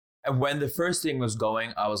crazy. And when the first thing was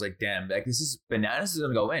going, I was like, damn, Bananas is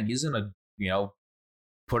going to go in. He's going to,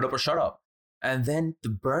 put up or shut up. And then the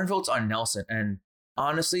burn votes on Nelson. And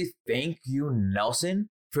honestly, thank you, Nelson,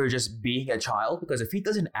 for just being a child. Because if he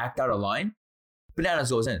doesn't act out of line,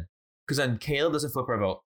 Bananas goes in. Because then Kayla doesn't flip her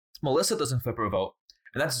vote. Melissa doesn't flip her vote.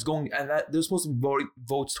 And they're supposed to be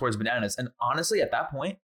votes towards Bananas. And honestly, at that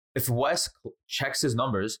point, if Wes checks his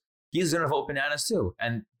numbers, he's going to vote Bananas too.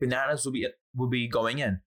 And Bananas will be going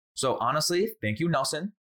in. So honestly, thank you,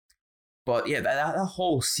 Nelson. But yeah, that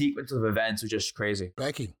whole sequence of events was just crazy.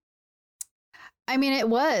 Becky. I mean, it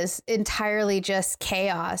was entirely just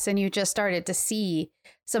chaos, and you just started to see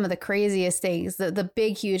some of the craziest things. The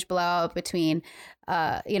big, huge blowout between,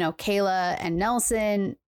 Kayla and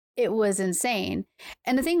Nelson. It was insane.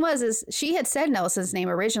 And the thing is she had said Nelson's name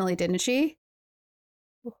originally, didn't she?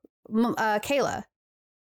 Kayla.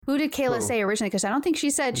 Who did Kayla say originally? Because I don't think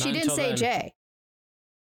she said, she didn't say Jay.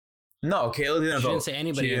 No, Kayla didn't vote. She didn't say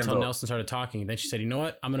anybody until Nelson started talking. Then she said, you know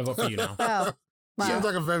what? I'm going to vote for you now. Oh, wow. Seems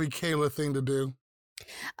like a very Kayla thing to do.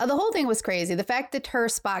 The whole thing was crazy. The fact that her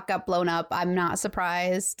spot got blown up, I'm not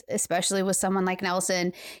surprised, especially with someone like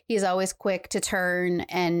Nelson. He's always quick to turn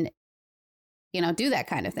and, do that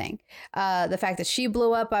kind of thing. The fact that she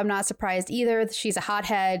blew up, I'm not surprised either. She's a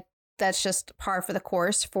hothead. That's just par for the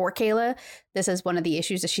course for Kayla. This is one of the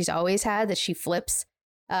issues that she's always had, that she flips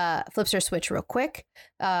her switch real quick.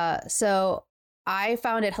 So I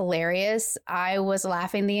found it hilarious. I was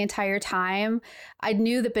laughing the entire time. I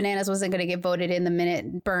knew that Bananas wasn't going to get voted in the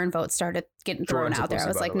minute burn votes started getting thrown out there. I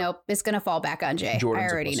was like, nope, it's going to fall back on Jay. I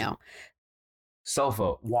already know.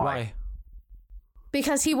 Self-vote. Why?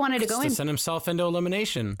 Because he wanted to go in. To send himself into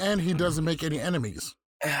elimination. And he doesn't make any enemies.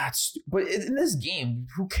 But in this game,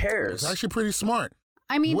 who cares? It's actually pretty smart.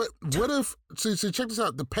 I mean, what if, see, check this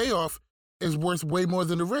out. The payoff is worth way more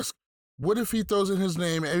than the risk. What if he throws in his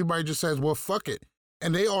name and everybody just says, well, fuck it.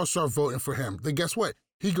 And they all start voting for him. Then guess what?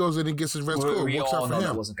 He goes in and gets his red score. We works all out for know him.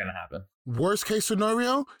 that wasn't going to happen. Worst case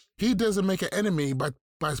scenario, he doesn't make an enemy by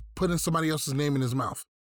putting somebody else's name in his mouth.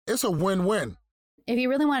 It's a win-win. If he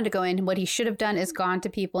really wanted to go in, what he should have done is gone to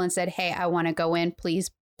people and said, hey, I want to go in. Please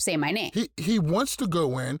say my name. He wants to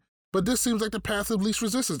go in. But this seems like the path of least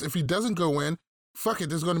resistance. If he doesn't go in, fuck it,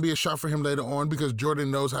 there's going to be a shot for him later on because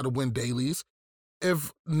Jordan knows how to win dailies.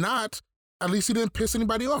 If not, at least he didn't piss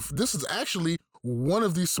anybody off. This is actually one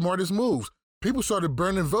of the smartest moves. People started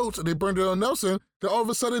burning votes and they burned it on Nelson. Then all of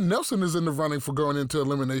a sudden, Nelson is in the running for going into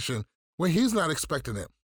elimination when he's not expecting it.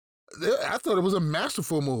 I thought it was a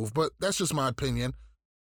masterful move, but that's just my opinion.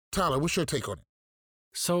 Tyler, what's your take on it?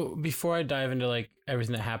 So before I dive into like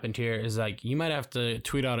everything that happened here is like, you might have to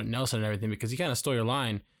tweet out at Nelson and everything because he kind of stole your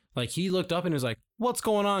line. Like he looked up and he was like, "What's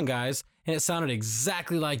going on, guys?" And it sounded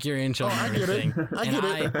exactly like your intro. Oh, I get it. I get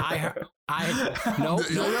it. No,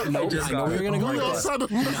 I know where you're gonna go with this. No,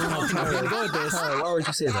 I'm not gonna go with this. Why would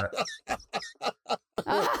you say that?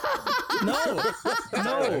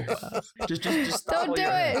 No. Just stop. Don't do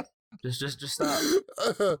it. Just stop.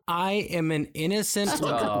 I am an innocent.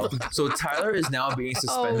 So Tyler is now being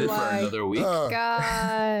suspended for another week.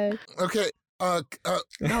 God. Okay. No, it's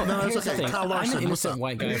here's the okay. thing. Kyle I'm Larson, an innocent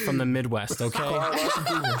white guy from the Midwest, okay?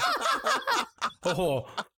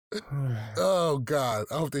 Oh, God.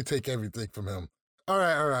 I hope they take everything from him. All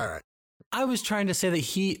right. I was trying to say that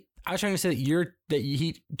he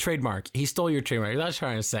trademark. He stole your trademark. That's what I was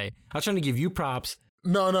trying to say. I was trying to give you props.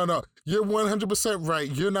 No. You're 100% right.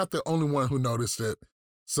 You're not the only one who noticed it.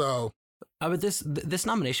 So. But this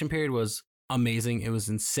nomination period was amazing. It was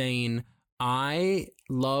insane. I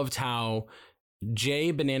loved how Jay,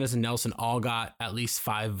 Bananas, and Nelson all got at least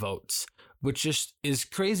 5 votes, which just is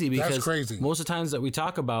crazy because that's crazy. Most of the times that we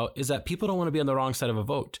talk about is that people don't want to be on the wrong side of a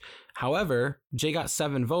vote. However, Jay got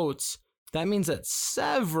 7 votes. That means that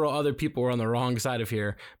several other people were on the wrong side of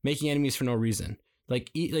here, making enemies for no reason. Like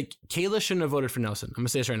Kayla shouldn't have voted for Nelson. I'm gonna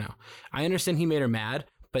say this right now. I understand he made her mad,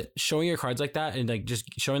 but showing your cards like that and like just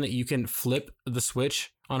showing that you can flip the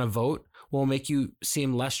switch on a vote will make you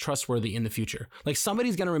seem less trustworthy in the future. Like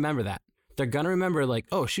somebody's gonna remember that. They're gonna remember like,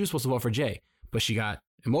 oh, she was supposed to vote for Jay, but she got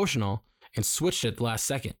emotional and switched it the last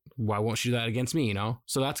second. Why won't she do that against me? You know,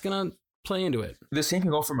 so that's gonna play into it. The same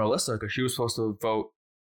can go for Melissa because she was supposed to vote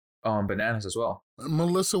Bananas as well.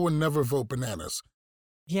 Melissa would never vote Bananas.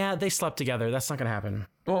 Yeah, they slept together. That's not gonna happen.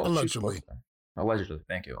 Well, allegedly.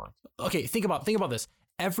 Thank you. Okay, think about this.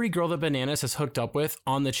 Every girl that Bananas has hooked up with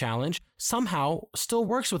on the challenge somehow still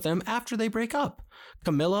works with them after they break up.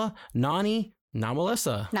 Camilla, Nani, not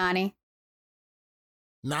Melissa. Nani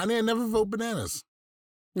will never vote Bananas.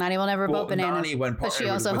 Nani will never vote Bananas. Nani, when but she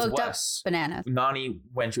also hooked up Bananas. Nani,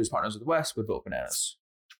 when she was partners with Wes, would vote Bananas.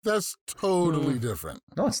 That's totally different.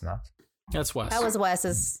 No, it's not. That's Wes. That was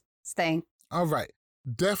Wes's thing. All right.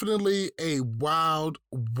 Definitely a wild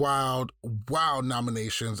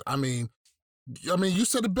nominations. I mean, you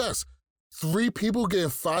said it best. 3 people getting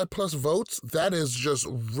 5+ votes. That is just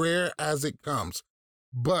rare as it comes.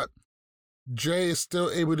 But Jay is still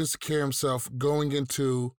able to secure himself going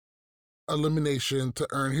into elimination to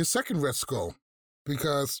earn his second Red Skull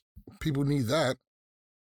because people need that.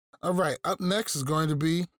 All right. Up next is going to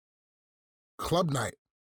be Club Night.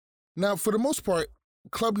 Now, for the most part,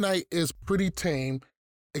 Club Night is pretty tame,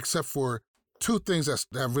 except for 2 things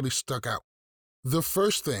that really stuck out. The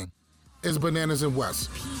first thing is Bananas and Wes.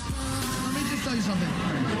 Let me just tell you something.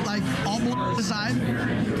 Like, all aside,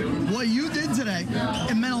 what you did today,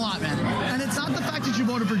 it meant a lot, man. And it's not the fact that you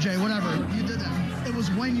voted for Jay, whatever. You did that. It was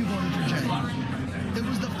when you voted for Jay. It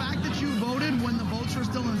was the fact that you voted when the votes were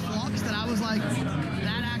still in flux that I was like,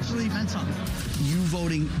 that actually meant something. You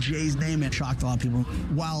voting Jay's name, it shocked a lot of people.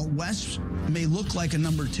 While Wes may look like a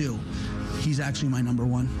number 2, he's actually my number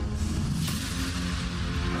 1.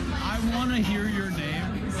 I want to hear your name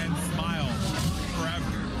and smile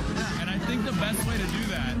forever. And I think the best way to do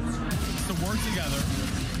that is to work together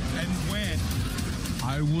and win.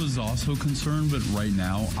 I was also concerned, but right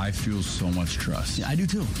now I feel so much trust. Yeah, I do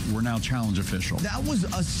too. We're now challenge official. That was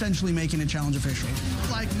essentially making it challenge official.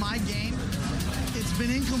 Like my game, it's been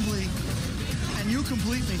incomplete, and you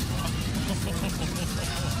complete me.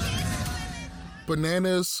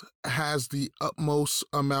 Bananas has the utmost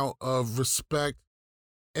amount of respect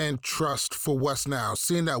and trust for Wes now,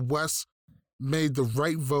 seeing that Wes made the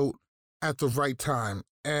right vote at the right time.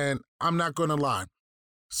 And I'm not going to lie,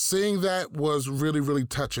 seeing that was really, really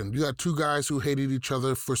touching. You got 2 guys who hated each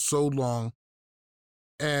other for so long,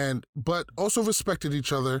 but also respected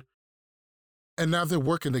each other, and now they're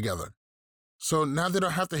working together. So now they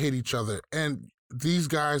don't have to hate each other, and these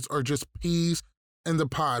guys are just peas in the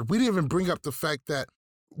pod. We didn't even bring up the fact that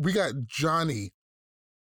we got Johnny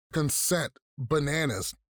consent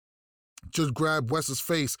Bananas just grab Wes's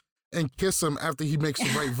face and kiss him after he makes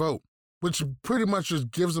the right vote, which pretty much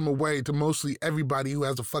just gives him away to mostly everybody who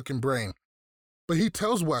has a fucking brain. But he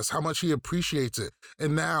tells Wes how much he appreciates it.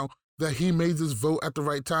 And now that he made this vote at the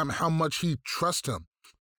right time, how much he trusts him.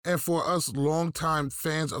 And for us longtime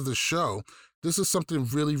fans of the show, this is something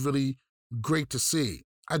really, really great to see.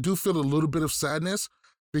 I do feel a little bit of sadness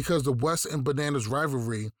because the Wes and Bananas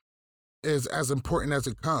rivalry is as important as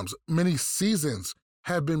it comes. Many seasons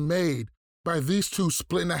have been made by these two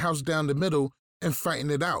splitting the house down the middle and fighting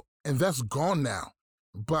it out. And that's gone now.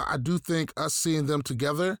 But I do think us seeing them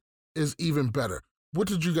together is even better. What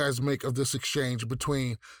did you guys make of this exchange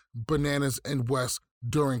between Bananas and Wes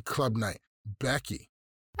during club night? Becky?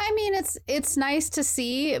 I mean, it's nice to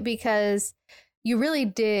see because you really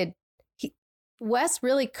did. Wes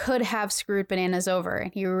really could have screwed Bananas over,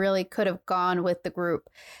 and he really could have gone with the group.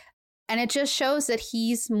 And it just shows that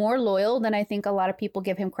he's more loyal than I think a lot of people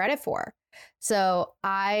give him credit for. So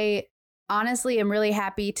I honestly am really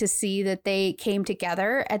happy to see that they came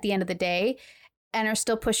together at the end of the day and are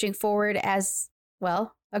still pushing forward as,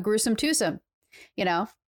 well, a gruesome twosome. You know,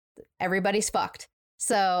 everybody's fucked.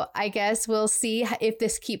 So I guess we'll see if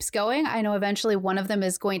this keeps going. I know eventually one of them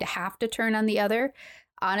is going to have to turn on the other.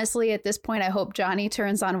 Honestly, at this point, I hope Johnny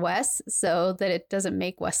turns on Wes so that it doesn't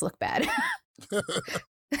make Wes look bad.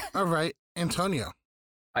 All right, Antonio.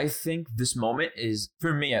 I think this moment is,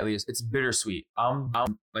 for me at least, it's bittersweet. I'm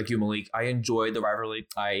like you, Malik. I enjoy the rivalry.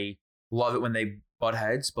 I love it when they butt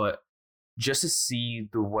heads, but just to see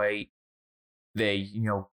the way they,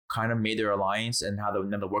 kind of made their alliance and how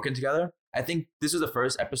they're working together, I think this was the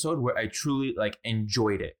first episode where I truly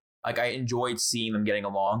enjoyed it. Like, I enjoyed seeing them getting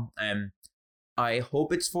along, and I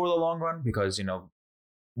hope it's for the long run because,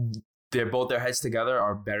 they're both their heads together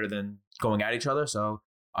are better than going at each other. So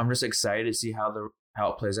I'm just excited to see how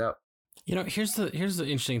it plays out. Here's the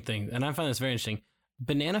interesting thing, and I find this very interesting.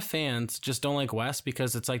 Banana fans just don't like Wes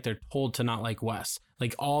because it's like they're told to not like Wes.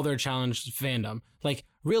 Like, all their challenged fandom. Like,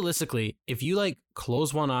 realistically, if you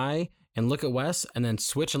close one eye and look at Wes and then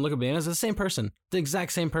switch and look at Bananas, it's the same person, the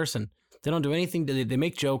exact same person. They don't do anything. They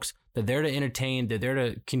make jokes. They're there to entertain. They're there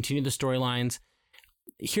to continue the storylines.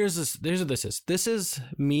 Here's what this is. This is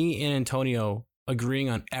me and Antonio agreeing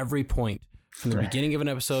on every point from the beginning of an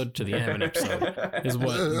episode to the end of an episode is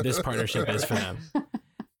what this partnership is for them.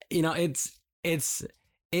 It's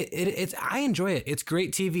I enjoy it. It's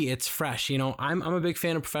great TV. It's fresh. I'm a big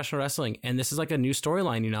fan of professional wrestling, and this is like a new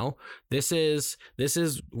storyline. This is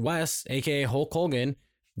Wes, aka Hulk Hogan,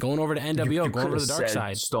 going over to NWO, going over to the dark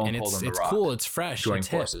side, and it's cool. It's fresh. Join it's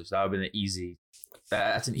forces. That would have been an easy.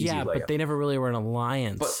 That's an easy. Yeah, but they never really were an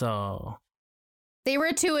alliance. So they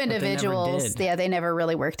were two individuals. They never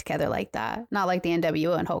really worked together like that. Not like the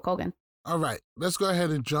NWO and Hulk Hogan. All right, let's go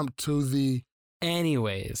ahead and jump to the.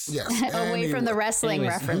 Anyways. Yes. Away from the wrestling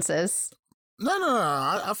references. No.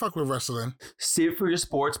 I fuck with wrestling. Save it for your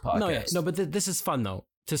sports podcast. No, but this is fun though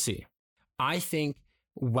to see. I think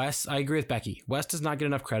Wes. I agree with Becky. Wes does not get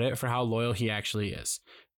enough credit for how loyal he actually is.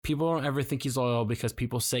 People don't ever think he's loyal because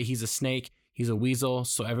people say he's a snake. He's a weasel,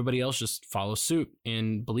 so everybody else just follows suit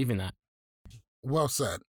in believing that. Well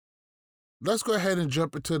said. Let's go ahead and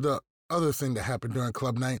jump into the other thing that happened during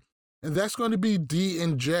club night, and that's going to be D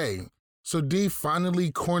and J. So D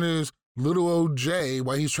finally corners little old J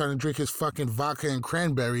while he's trying to drink his fucking vodka and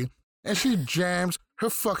cranberry, and she jams her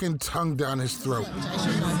fucking tongue down his throat.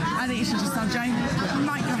 I think you should just tell Jay,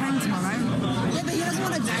 Mike, you're home tomorrow. Yeah, but he doesn't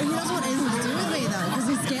want anything to do with me though, because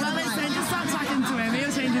he's scared. Well, listen, just start talking to him.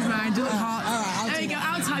 He'll change his mind. Do it hot. All right, there you go.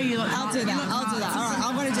 I'll tell you. I'll do that. All right,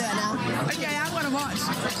 I'm going to do it now. Okay, I want to watch.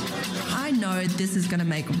 I know this is going to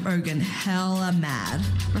make Rogan hella mad.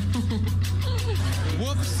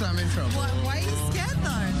 Whoops, I'm in trouble. Why are you scared though?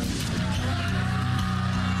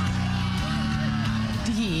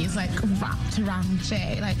 He's wrapped around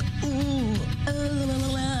Jay, ooh,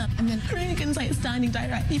 and then Rogan's standing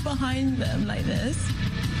directly behind them like this.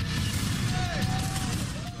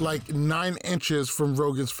 9 inches from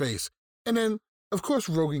Rogan's face. And then, of course,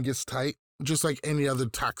 Rogan gets tight, just like any other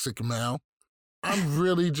toxic male. I'm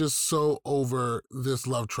really just so over this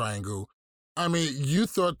love triangle. I mean, you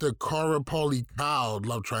thought the Cara Paulie Kyle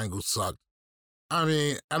love triangle sucked. I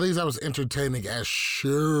mean, at least I was entertaining as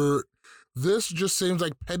shit. This just seems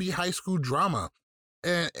like petty high school drama.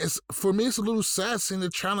 And for me, it's a little sad seeing the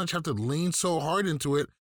challenge have to lean so hard into it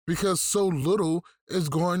because so little is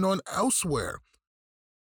going on elsewhere.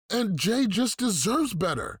 And Jay just deserves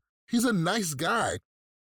better. He's a nice guy.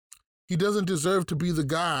 He doesn't deserve to be the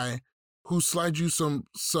guy who slides you some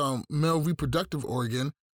male reproductive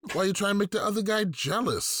organ while you try and make the other guy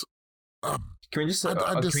jealous. Can we just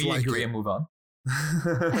agree and move on?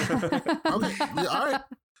 Okay, yeah, all right.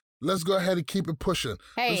 Let's go ahead and keep it pushing.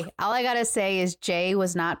 Hey, all I gotta say is Jay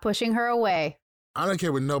was not pushing her away. I don't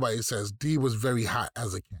care what nobody says. D was very hot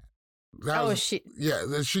as a cat.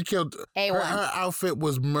 She killed. A1. Her outfit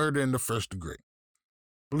was murder in the first degree.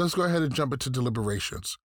 But let's go ahead and jump into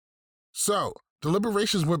deliberations. So,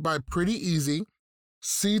 deliberations went by pretty easy.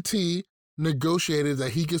 CT negotiated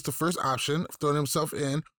that he gets the first option of throwing himself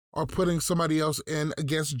in or putting somebody else in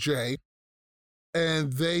against Jay.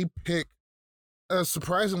 And they pick,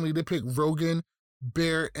 surprisingly, they pick Rogan,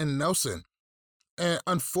 Bear, and Nelson. And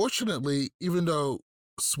unfortunately, even though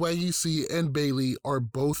Swaggy C and Bailey are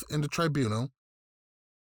both in the tribunal,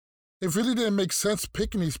 it really didn't make sense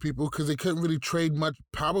picking these people because they couldn't really trade much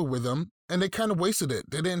power with them, and they kind of wasted it.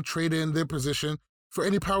 They didn't trade in their position for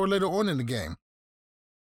any power later on in the game.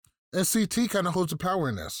 And CT kind of holds the power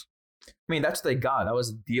in this. I mean, that's what they got. That was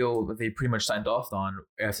a deal that they pretty much signed off on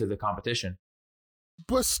after the competition.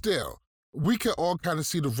 But still, we can all kind of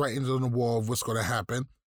see the writings on the wall of what's going to happen.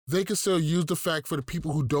 They can still use the fact for the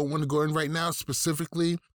people who don't want to go in right now,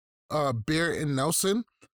 specifically Bear and Nelson,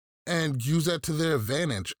 and use that to their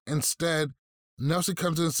advantage. Instead, Nelson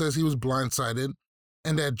comes in and says he was blindsided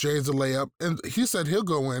and that Jay's a layup. And he said he'll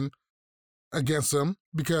go in against him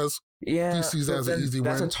because he sees that as an easy win.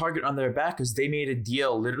 That's a target on their back because they made a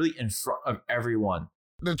deal literally in front of everyone.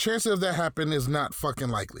 The chance of that happening is not fucking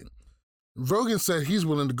likely. Rogan said he's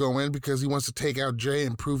willing to go in because he wants to take out Jay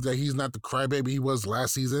and prove that he's not the crybaby he was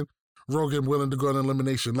last season. Rogan willing to go on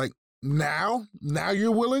elimination. Like, now you're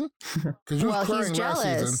willing? Because you was crying he's jealous.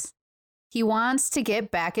 last season. He wants to get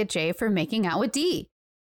back at Jay for making out with D.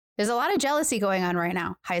 There's a lot of jealousy going on right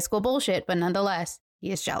now. High school bullshit, but nonetheless,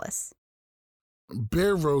 he is jealous.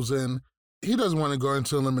 Bear Rosen, he doesn't want to go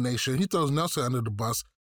into elimination. He throws Nelson under the bus.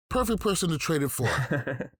 Perfect person to trade it for.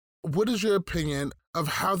 What is your opinion of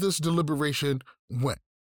how this deliberation went?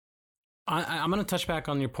 I'm going to touch back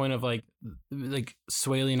on your point of like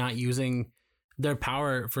Swaley not using their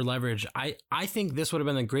power for leverage. I think this would have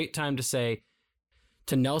been a great time to say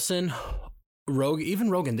to Nelson,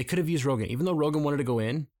 Rogan, they could have used Rogan. Even though Rogan wanted to go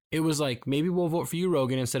in, it was like, maybe we'll vote for you,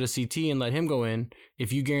 Rogan, instead of CT and let him go in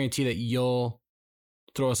if you guarantee that you'll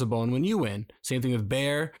throw us a bone when you win. Same thing with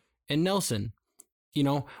Bear and Nelson. You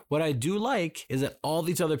know, what I do like is that all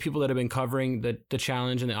these other people that have been covering the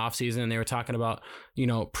challenge in the offseason, and they were talking about, you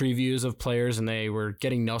know, previews of players and they were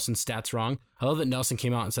getting Nelson's stats wrong. I love that Nelson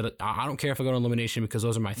came out and said, I don't care if I go to elimination because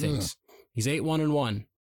those are my things. He's 8-1-1.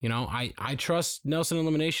 You know, I trust Nelson in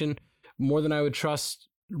elimination more than I would trust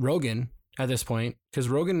Rogan at this point, because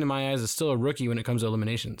Rogan, in my eyes, is still a rookie when it comes to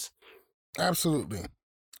eliminations. Absolutely.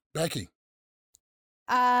 Becky.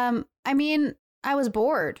 I mean, I was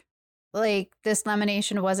bored. Like, this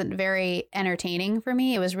elimination wasn't very entertaining for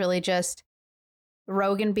me. It was really just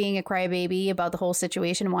Rogan being a crybaby about the whole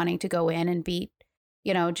situation, wanting to go in and beat,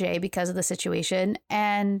 you know, Jay because of the situation.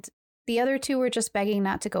 And the other two were just begging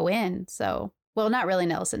not to go in. So, well, not really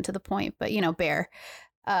Nelson to the point, but, you know, Bear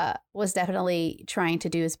was definitely trying to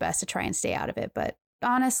do his best to try and stay out of it. But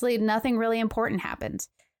honestly, nothing really important happened.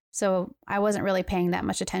 So I wasn't really paying that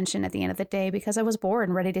much attention at the end of the day because I was bored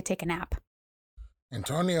and ready to take a nap.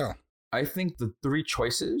 Antonio. I think the three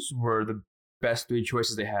choices were the best three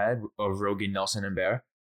choices they had of Rogan, Nelson, and Bear.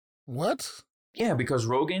 What? Yeah, because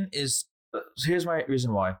Rogan is... here's my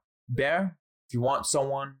reason why. Bear, if you want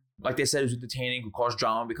someone, like they said, who's entertaining, who caused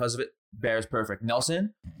drama because of it, Bear is perfect.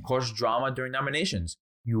 Nelson caused drama during nominations.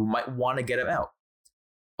 You might want to get him out.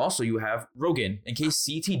 Also, you have Rogan. In case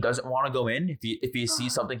CT doesn't want to go in, if he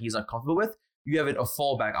sees something he's uncomfortable with, you have a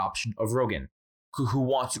fallback option of Rogan, who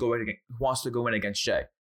wants to go in against Jay.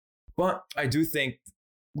 But I do think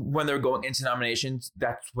when they're going into nominations,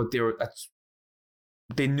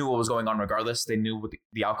 they knew what was going on regardless. They knew what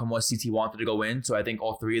the outcome was. CT wanted to go in, so I think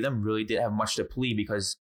all three of them really didn't have much to plea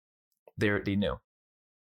because they knew.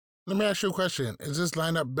 Let me ask you a question. Is this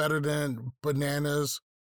lineup better than Bananas,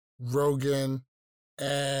 Rogan,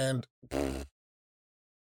 and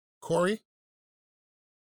Corey?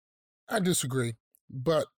 I disagree,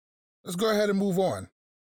 but let's go ahead and move on.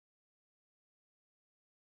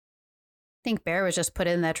 I think Bear was just put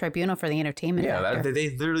in that tribunal for the entertainment. Yeah, they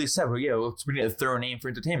literally said, well, yeah, we need a thorough name for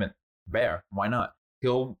entertainment. Bear, why not?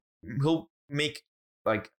 He'll make,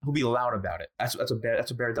 like, he'll be loud about it. That's what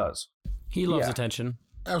Bear does. He loves attention.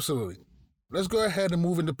 Absolutely. Let's go ahead and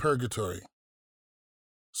move into purgatory.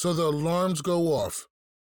 So the alarms go off.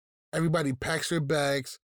 Everybody packs their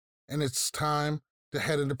bags, and it's time to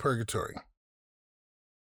head into purgatory.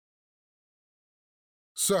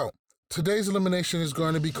 So today's elimination is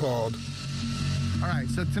going to be called... All right,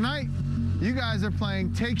 so tonight, you guys are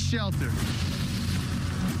playing Take Shelter. All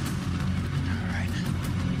right.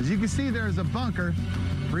 As you can see, there's a bunker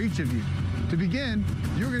for each of you. To begin,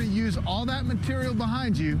 you're going to use all that material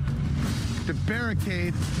behind you to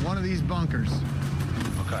barricade one of these bunkers.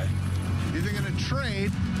 Okay. You're either going to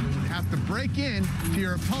trade and have to break in to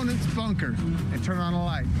your opponent's bunker and turn on a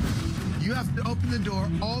light. You have to open the door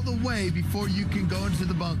all the way before you can go into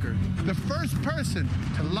the bunker. The first person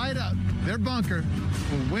to light up their bunker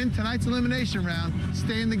will win tonight's elimination round,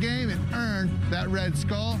 stay in the game, and earn that red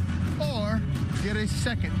skull, or get a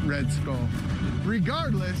second red skull.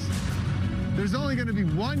 Regardless, there's only going to be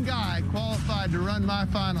one guy qualified to run my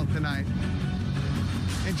final tonight.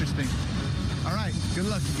 Interesting. All right, good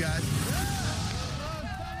luck, you guys.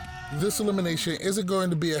 This elimination isn't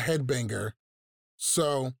going to be a headbanger,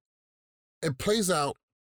 so it plays out.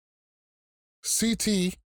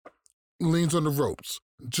 CT leans on the ropes,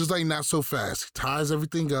 just like Not So Fast. He ties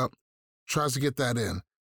everything up, tries to get that in.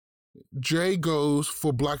 Jay goes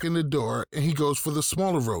for blocking the door, and he goes for the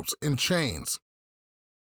smaller ropes and chains.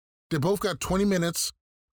 They both got 20 minutes,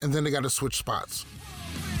 and then they got to switch spots.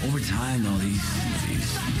 Over time, though, these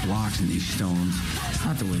blocks and these stones, it's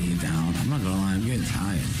not the way to get down. I'm not gonna lie, I'm getting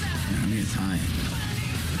tired. I'm getting tired.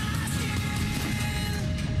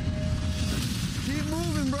 Keep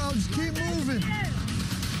moving, bro. Just keep moving.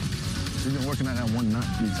 We've been working on that one nut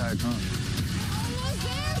the entire time.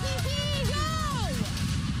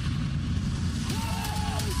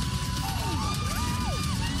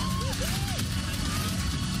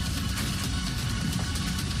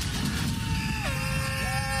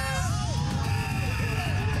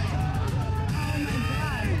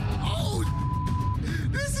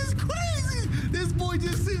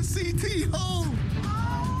 CT home.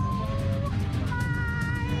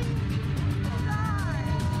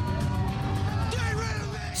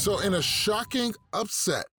 So in a shocking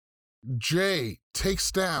upset, Jay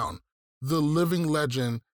takes down the living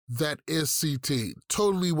legend that is CT.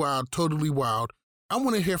 Totally wild, totally wild. I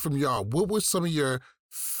want to hear from y'all. What were some of your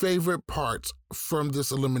favorite parts from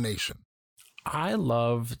this elimination? I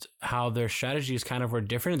loved how their strategies kind of were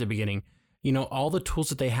different at the beginning. You know, all the tools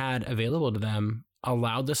that they had available to them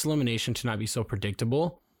allowed this elimination to not be so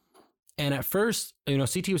predictable. And at first, you know,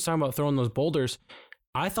 CT was talking about throwing those boulders.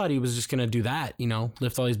 I thought he was just going to do that, you know,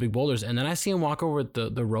 lift all these big boulders. And then I see him walk over with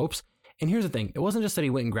the ropes. And here's the thing. It wasn't just that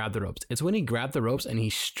he went and grabbed the ropes. It's when he grabbed the ropes and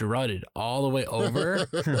he strutted all the way over.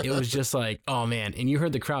 It was just like, oh man. And you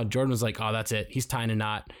heard the crowd. Jordan was like, oh, that's it. He's tying a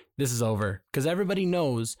knot. This is over. Because everybody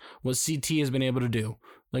knows what CT has been able to do.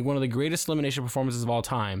 Like one of the greatest elimination performances of all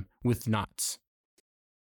time with knots.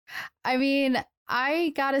 I mean,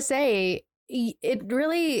 I gotta say, it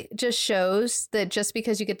really just shows that just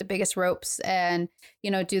because you get the biggest ropes and,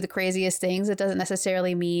 you know, do the craziest things, it doesn't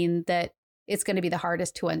necessarily mean that it's going to be the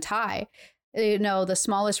hardest to untie. You know, the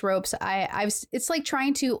smallest ropes, it's like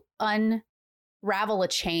trying to unravel a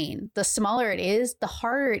chain. The smaller it is, the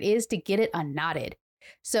harder it is to get it unknotted.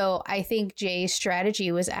 So I think Jay's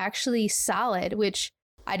strategy was actually solid, which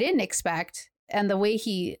I didn't expect. And the way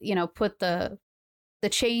he, you know, put the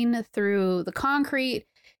chain through the concrete,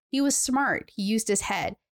 he was smart. He used his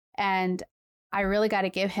head. And I really got to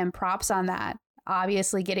give him props on that.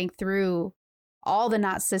 Obviously getting through all the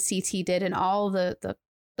knots that CT did and all the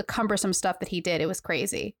cumbersome stuff that he did. It was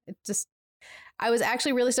crazy. I was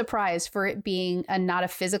actually really surprised for it being not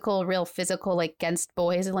a real physical, like against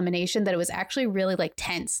boys elimination, that it was actually really like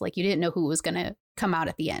tense. Like you didn't know who was going to come out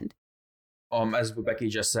at the end. As Becky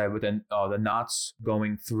just said, with the knots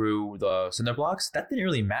going through the cinder blocks, that didn't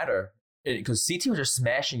really matter because CT was just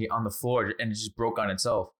smashing it on the floor and it just broke on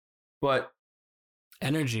itself. But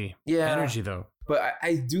energy though. But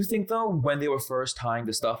I do think though, when they were first tying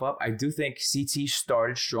the stuff up, I do think CT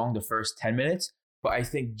started strong the first 10 minutes, but I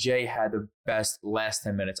think Jay had the best last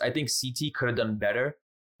 10 minutes. I think CT could have done better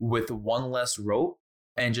with one less rope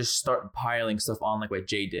and just start piling stuff on like what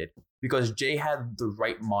Jay did, because Jay had the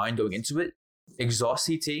right mind going into it. Exhaust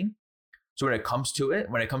CT. So when it comes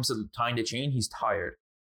to tying the chain, he's tired.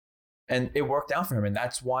 And it worked out for him. And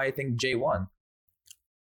that's why I think Jay won.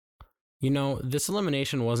 You know, this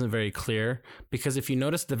elimination wasn't very clear because if you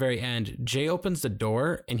notice at the very end, Jay opens the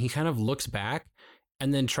door and he kind of looks back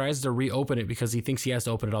and then tries to reopen it because he thinks he has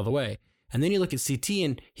to open it all the way. And then you look at CT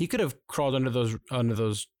and he could have crawled under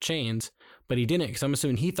those chains, but he didn't, because I'm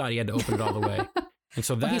assuming he thought he had to open it all the way. And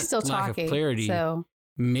so that lack of clarity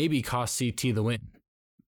maybe cost CT the win.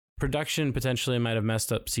 Production potentially might have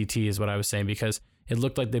messed up CT is what I was saying, because it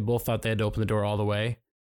looked like they both thought they had to open the door all the way.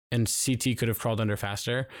 And CT could have crawled under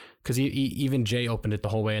faster, because even Jay opened it the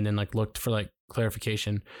whole way and then like looked for like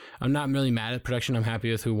clarification. I'm not really mad at production. I'm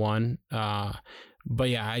happy with who won. But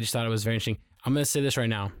yeah, I just thought it was very interesting. I'm going to say this right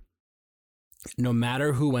now. No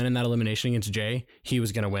matter who went in that elimination against Jay, he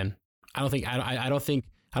was going to win. I don't think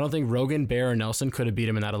Rogan, Bear, or Nelson could have beat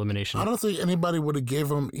him in that elimination. I don't think anybody would have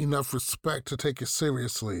gave him enough respect to take it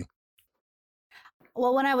seriously.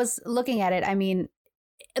 Well, when I was looking at it, I mean,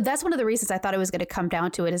 that's one of the reasons I thought it was going to come down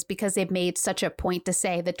to it is because they've made such a point to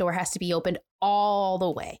say the door has to be opened all the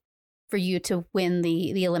way for you to win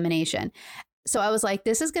the elimination. So I was like,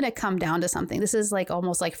 this is going to come down to something. This is like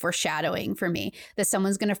almost like foreshadowing for me that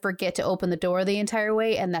someone's going to forget to open the door the entire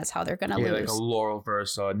way. And that's how they're going to lose. Like a Laurel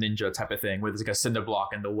versus a Ninja type of thing where there's like a cinder block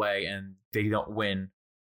in the way and they don't win.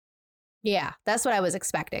 Yeah, that's what I was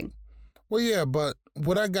expecting. Well, yeah, but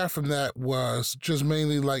what I got from that was just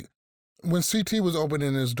mainly like when CT was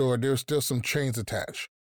opening his door, there was still some chains attached.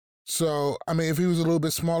 So, I mean, if he was a little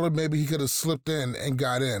bit smaller, maybe he could have slipped in and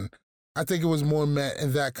got in. I think it was more meant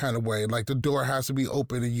in that kind of way. Like the door has to be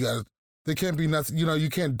open and there can't be nothing, you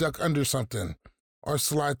can't duck under something or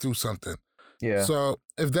slide through something. Yeah. So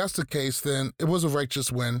if that's the case, then it was a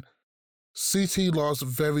righteous win. CT lost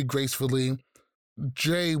very gracefully.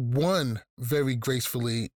 Jay won very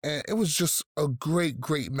gracefully. And it was just a great,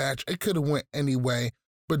 great match. It could have went any way,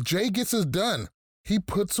 but Jay gets it done. He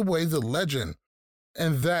puts away the legend.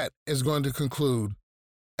 And that is going to conclude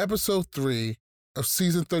episode 3 of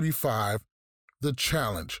season 35, The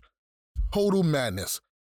Challenge. Total madness.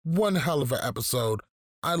 One hell of an episode.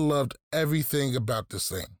 I loved everything about this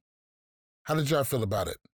thing. How did y'all feel about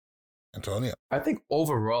it, Antonio? I think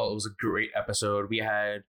overall it was a great episode. We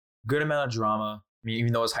had a good amount of drama. I mean,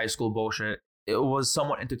 even though it's high school bullshit, it was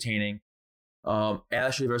somewhat entertaining.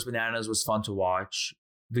 Ashley vs. Bananas was fun to watch.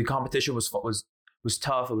 The competition was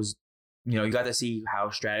tough. It was, you got to see how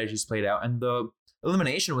strategies played out, and the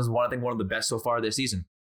elimination was one of the best so far this season.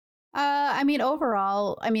 I mean,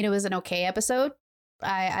 overall, it was an okay episode.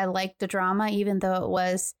 I liked the drama, even though it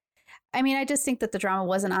was, I just think that the drama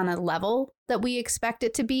wasn't on a level that we expect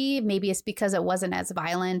it to be. Maybe it's because it wasn't as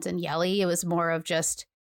violent and yelly. It was more of just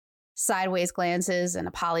sideways glances and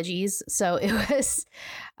apologies. So it was,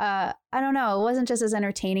 I don't know. It wasn't just as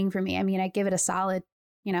entertaining for me. I give it a solid,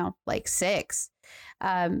 like 6.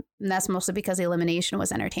 And that's mostly because the elimination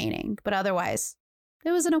was entertaining. But otherwise,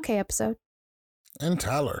 it was an okay episode. And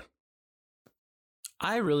Tyler.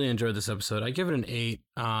 I really enjoyed this episode. I give it an 8.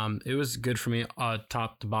 It was good for me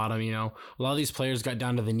top to bottom. A lot of these players got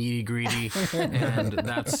down to the nitty gritty, and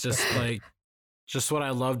that's just what I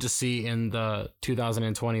love to see in the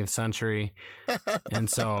 2020th century. And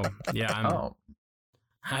so, yeah,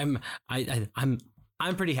 I'm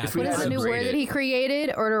pretty happy. What is the new word that he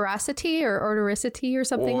created? Orderosity or ordericity or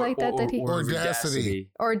something like that? Audacity.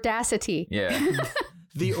 Audacity. Yeah.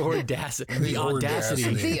 The audacity. The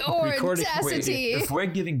audacity. The audacity. If we're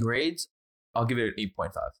giving grades, I'll give it an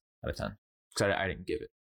 8.5 out of 10 because I didn't give it.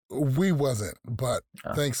 We wasn't, but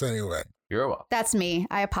thanks anyway. You're welcome. That's me.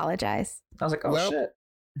 I apologize. I was like, oh shit.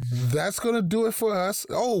 That's gonna do it for us.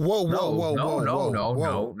 Oh, whoa.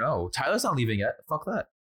 No. Tyler's not leaving yet. Fuck that.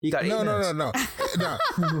 You got 8 minutes. No.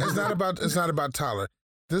 It's not about Tyler.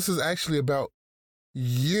 This is actually about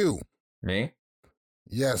you. Me?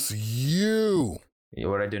 Yes, you. Yeah,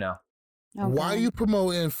 what do I do now? Okay. Why are you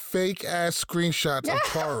promoting fake ass screenshots of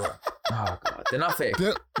Tara? Oh god, they're not fake.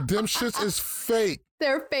 Them shits is fake.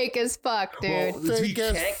 They're fake as fuck, dude. Well, we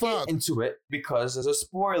can't get into it because there's a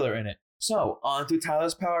spoiler in it. So on to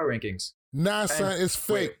Tyler's power rankings. Nah, son, it's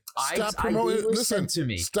fake. Stop promoting. Listen to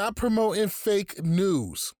me. Stop promoting fake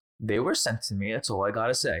news. They were sent to me. That's all I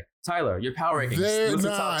gotta say. Tyler, your power rankings.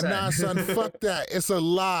 Nah, son, fuck that. It's a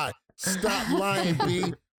lie. Stop lying,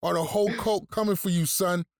 B. Or the whole cult coming for you,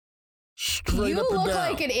 son. Straight up and down. You look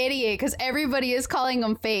like an idiot because everybody is calling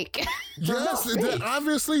them fake. Yes, they're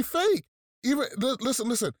obviously fake. Even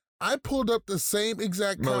listen. I pulled up the same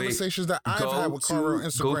exact conversations that I've had with Carl on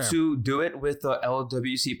Instagram. Do it with the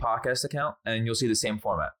LWC podcast account, and you'll see the same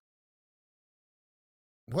format.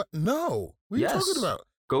 What? No. What are you talking about?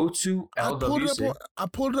 Go to LWC. I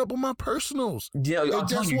pulled it up on my personals. Yeah, I'm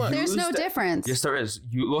telling you, there's no difference. Yes, there is.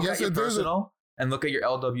 You look at your personal and look at your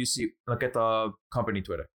LWC. Look at the company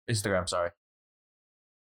Twitter, Instagram. Sorry.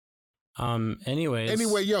 Anyway,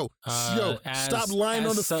 yo, stop lying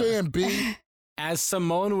on the fan, B. As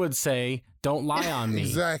Simone would say, don't lie on me.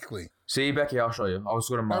 Exactly. See, Becky, I'll show you. I'll just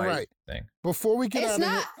go to my thing. Before we get out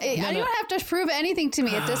of here. You don't have to prove anything to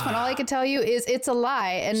me at this point. All I can tell you is it's a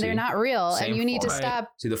lie and they're not real. And you need to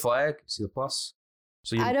stop. See the flag? See the plus?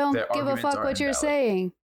 So I don't give a fuck what you're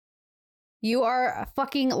saying. You are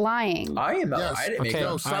fucking lying. I am not. Yes. I didn't make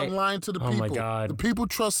it. Stop lying to the people. Oh my God. The people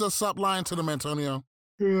trust us. Stop lying to them, Antonio.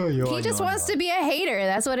 He just wants to be a hater.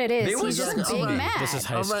 That's what it is. He's just big mad. This is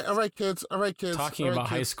high school. All right, kids. Talking about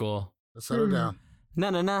high school. Let's settle down. No.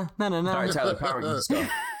 All right, Tyler, power rankings, go.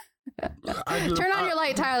 Turn on your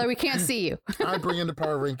light, Tyler. We can't see you. I bring in the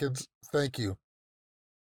power rankings. Thank you.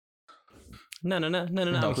 No.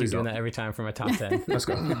 I keep doing that every time for my top 10. Let's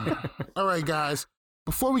go. All right, guys.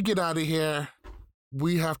 before we get out of here,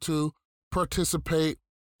 we have to participate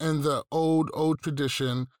in the old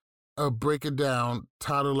tradition of breaking down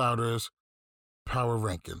Tyler Louder's power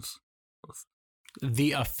rankings.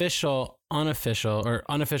 The official, unofficial, or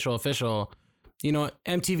unofficial, official. You know what?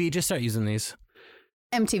 MTV, just start using these.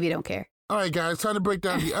 MTV don't care. All right, guys, time to break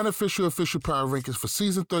down the unofficial, official power rankings for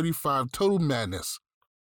season 35, Total Madness.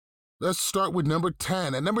 Let's start with number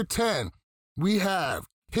 10. At number 10, we have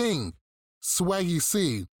King, Swaggy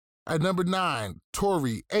C. At number 9,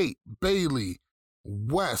 Tori. 8, Bailey.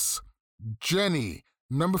 Wes, Jenny.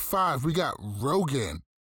 Number 5, we got Rogan.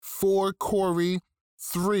 4, Corey.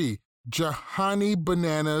 3, Jahani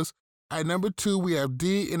Bananas. At number 2, we have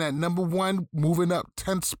D. And at number 1, moving up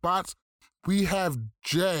 10 spots, we have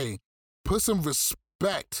Jay. Put some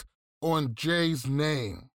respect on Jay's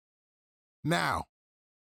name. Now,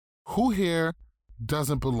 who here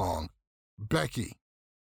doesn't belong? Becky.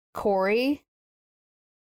 Corey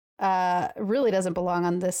really doesn't belong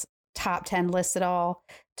on this top 10 list at all.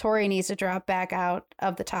 Tori needs to drop back out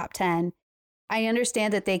of the top 10. I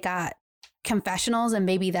understand that they got confessionals and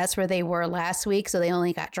maybe that's where they were last week, so they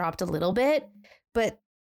only got dropped a little bit. But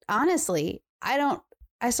honestly, I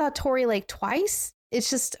saw Tori like twice. It's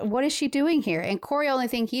just, what is she doing here? And Corey, only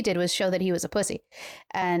thing he did was show that he was a pussy.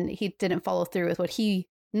 And he didn't follow through with what he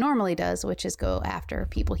normally does, which is go after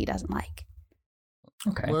people he doesn't like.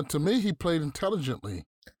 Okay. Well, to me, he played intelligently.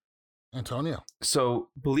 Antonio. So,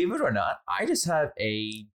 believe it or not, I just have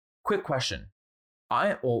a quick question.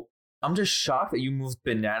 I'm just shocked that you moved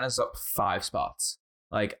Bananas up 5 spots.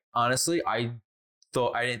 Like, honestly, I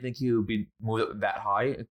didn't think he would be moved up that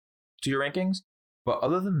high to your rankings. But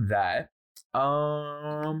other than that,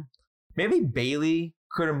 maybe Bailey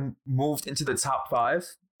could have moved into the top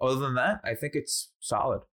 5. Other than that, I think it's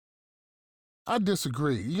solid. I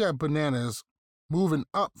disagree. You got Bananas moving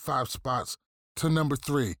up 5 spots to number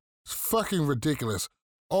 3. It's fucking ridiculous.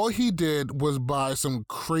 All he did was by some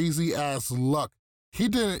crazy ass luck. He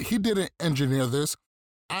didn't engineer this.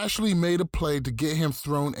 Ashley made a play to get him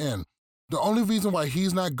thrown in. The only reason why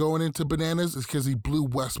he's not going into Bananas is because he blew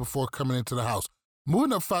West before coming into the house.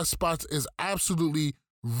 Moving up 5 spots is absolutely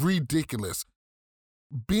ridiculous.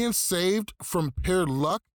 Being saved from pure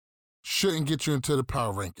luck shouldn't get you into the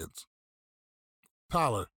power rankings.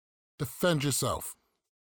 Tyler, defend yourself.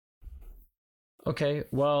 Okay,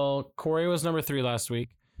 well, Corey was number 3 last week.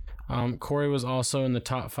 Corey was also in the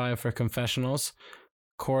top 5 for confessionals.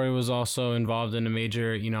 Corey was also involved in a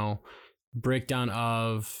major, breakdown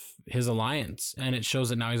of his alliance. And it shows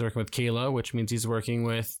that now he's working with Kayla, which means he's working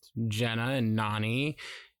with Jenna and Nani.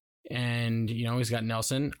 And, he's got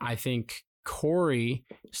Nelson. I think Corey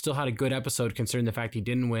still had a good episode considering the fact he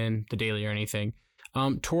didn't win the daily or anything.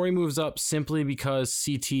 Tori moves up simply because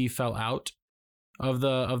CT fell out of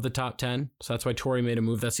the top 10. So that's why Tori made a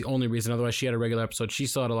move. That's the only reason. Otherwise, she had a regular episode. She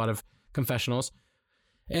still had a lot of confessionals.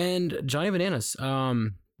 And Johnny Bananas.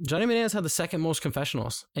 Johnny Bananas had the second most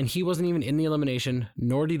confessionals. And he wasn't even in the elimination,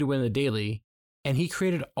 nor did he win the daily. And he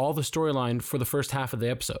created all the storyline for the first half of the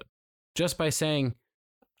episode. Just by saying,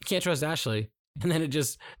 I can't trust Ashley. And then it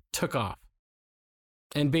just took off.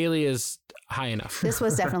 And Bailey is high enough. This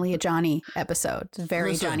was definitely a Johnny episode.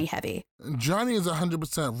 Very Listen, Johnny heavy. Johnny is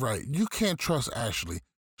 100% right. You can't trust Ashley.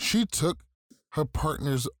 She took her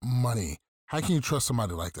partner's money. How can you trust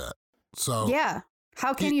somebody like that? So yeah.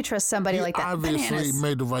 How can you trust somebody like that? Obviously Bananas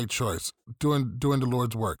made the right choice doing the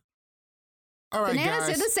Lord's work. All right, Bananas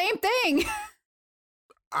guys. did the same thing.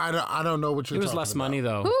 I don't know what you're talking about. It was less money,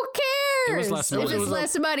 though. Who cares? It was less money. If it's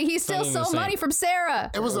less money, he still stole money from Sarah.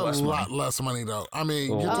 It was a lot less money, though. I mean,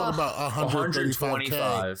 you're talking about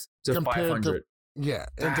 125 to 500. Yeah,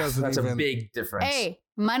 it doesn't That's even... a big difference. Hey,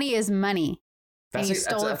 money is money. And you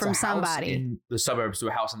stole it from somebody. In the suburbs to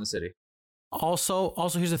a house in the city. Also,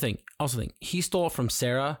 here's the thing. He stole it from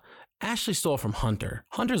Sarah. Ashley stole it from Hunter.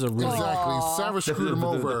 Hunter's a really... Exactly. Sarah screwed him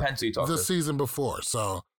over the to. season before,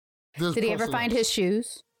 so... Did he ever find his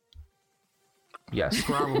shoes? Yes.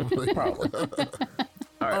 Probably. All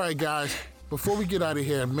right, guys. Before we get out of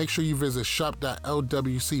here, make sure you visit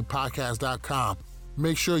shop.lwcpodcast.com.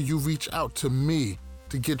 Make sure you reach out to me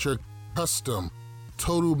to get your custom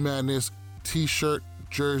Total Madness t-shirt,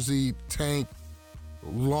 jersey, tank,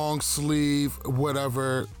 long sleeve,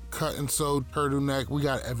 whatever, cut and sew, turtleneck. We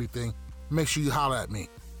got everything. Make sure you holler at me.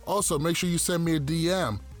 Also, make sure you send me a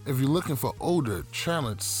DM. If you're looking for older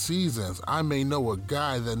challenge seasons, I may know a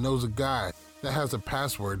guy that knows a guy that has a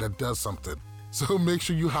password that does something. So make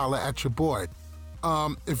sure you holler at your boy.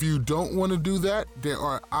 If you don't want to do that, there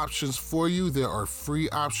are options for you. There are free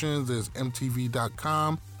options. There's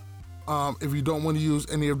mtv.com. If you don't want to use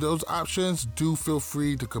any of those options, do feel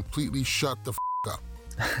free to completely shut the up.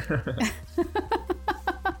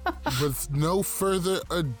 With no further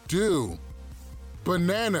ado,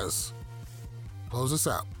 Bananas, close us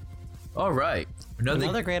out. All right.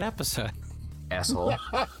 Another great episode. Asshole.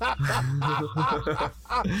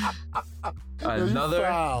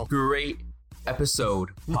 Another great episode,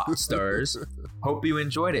 Pot Stars. Hope you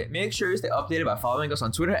enjoyed it. Make sure you stay updated by following us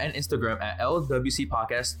on Twitter and Instagram at LWC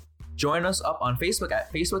Podcast. Join us up on Facebook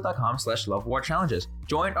at facebook.com/LoveWarChallenges.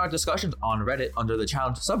 Join our discussions on Reddit under the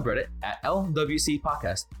challenge subreddit at LWC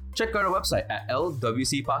Podcast. Check out our website at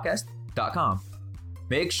lwcpodcast.com.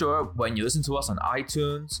 Make sure when you listen to us on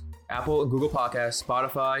iTunes, Apple and Google Podcasts,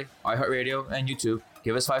 Spotify, iHeartRadio, and YouTube,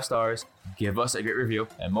 give us 5 stars, give us a great review,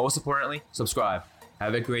 and most importantly, subscribe.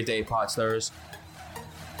 Have a great day, Pot Stars.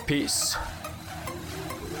 Peace.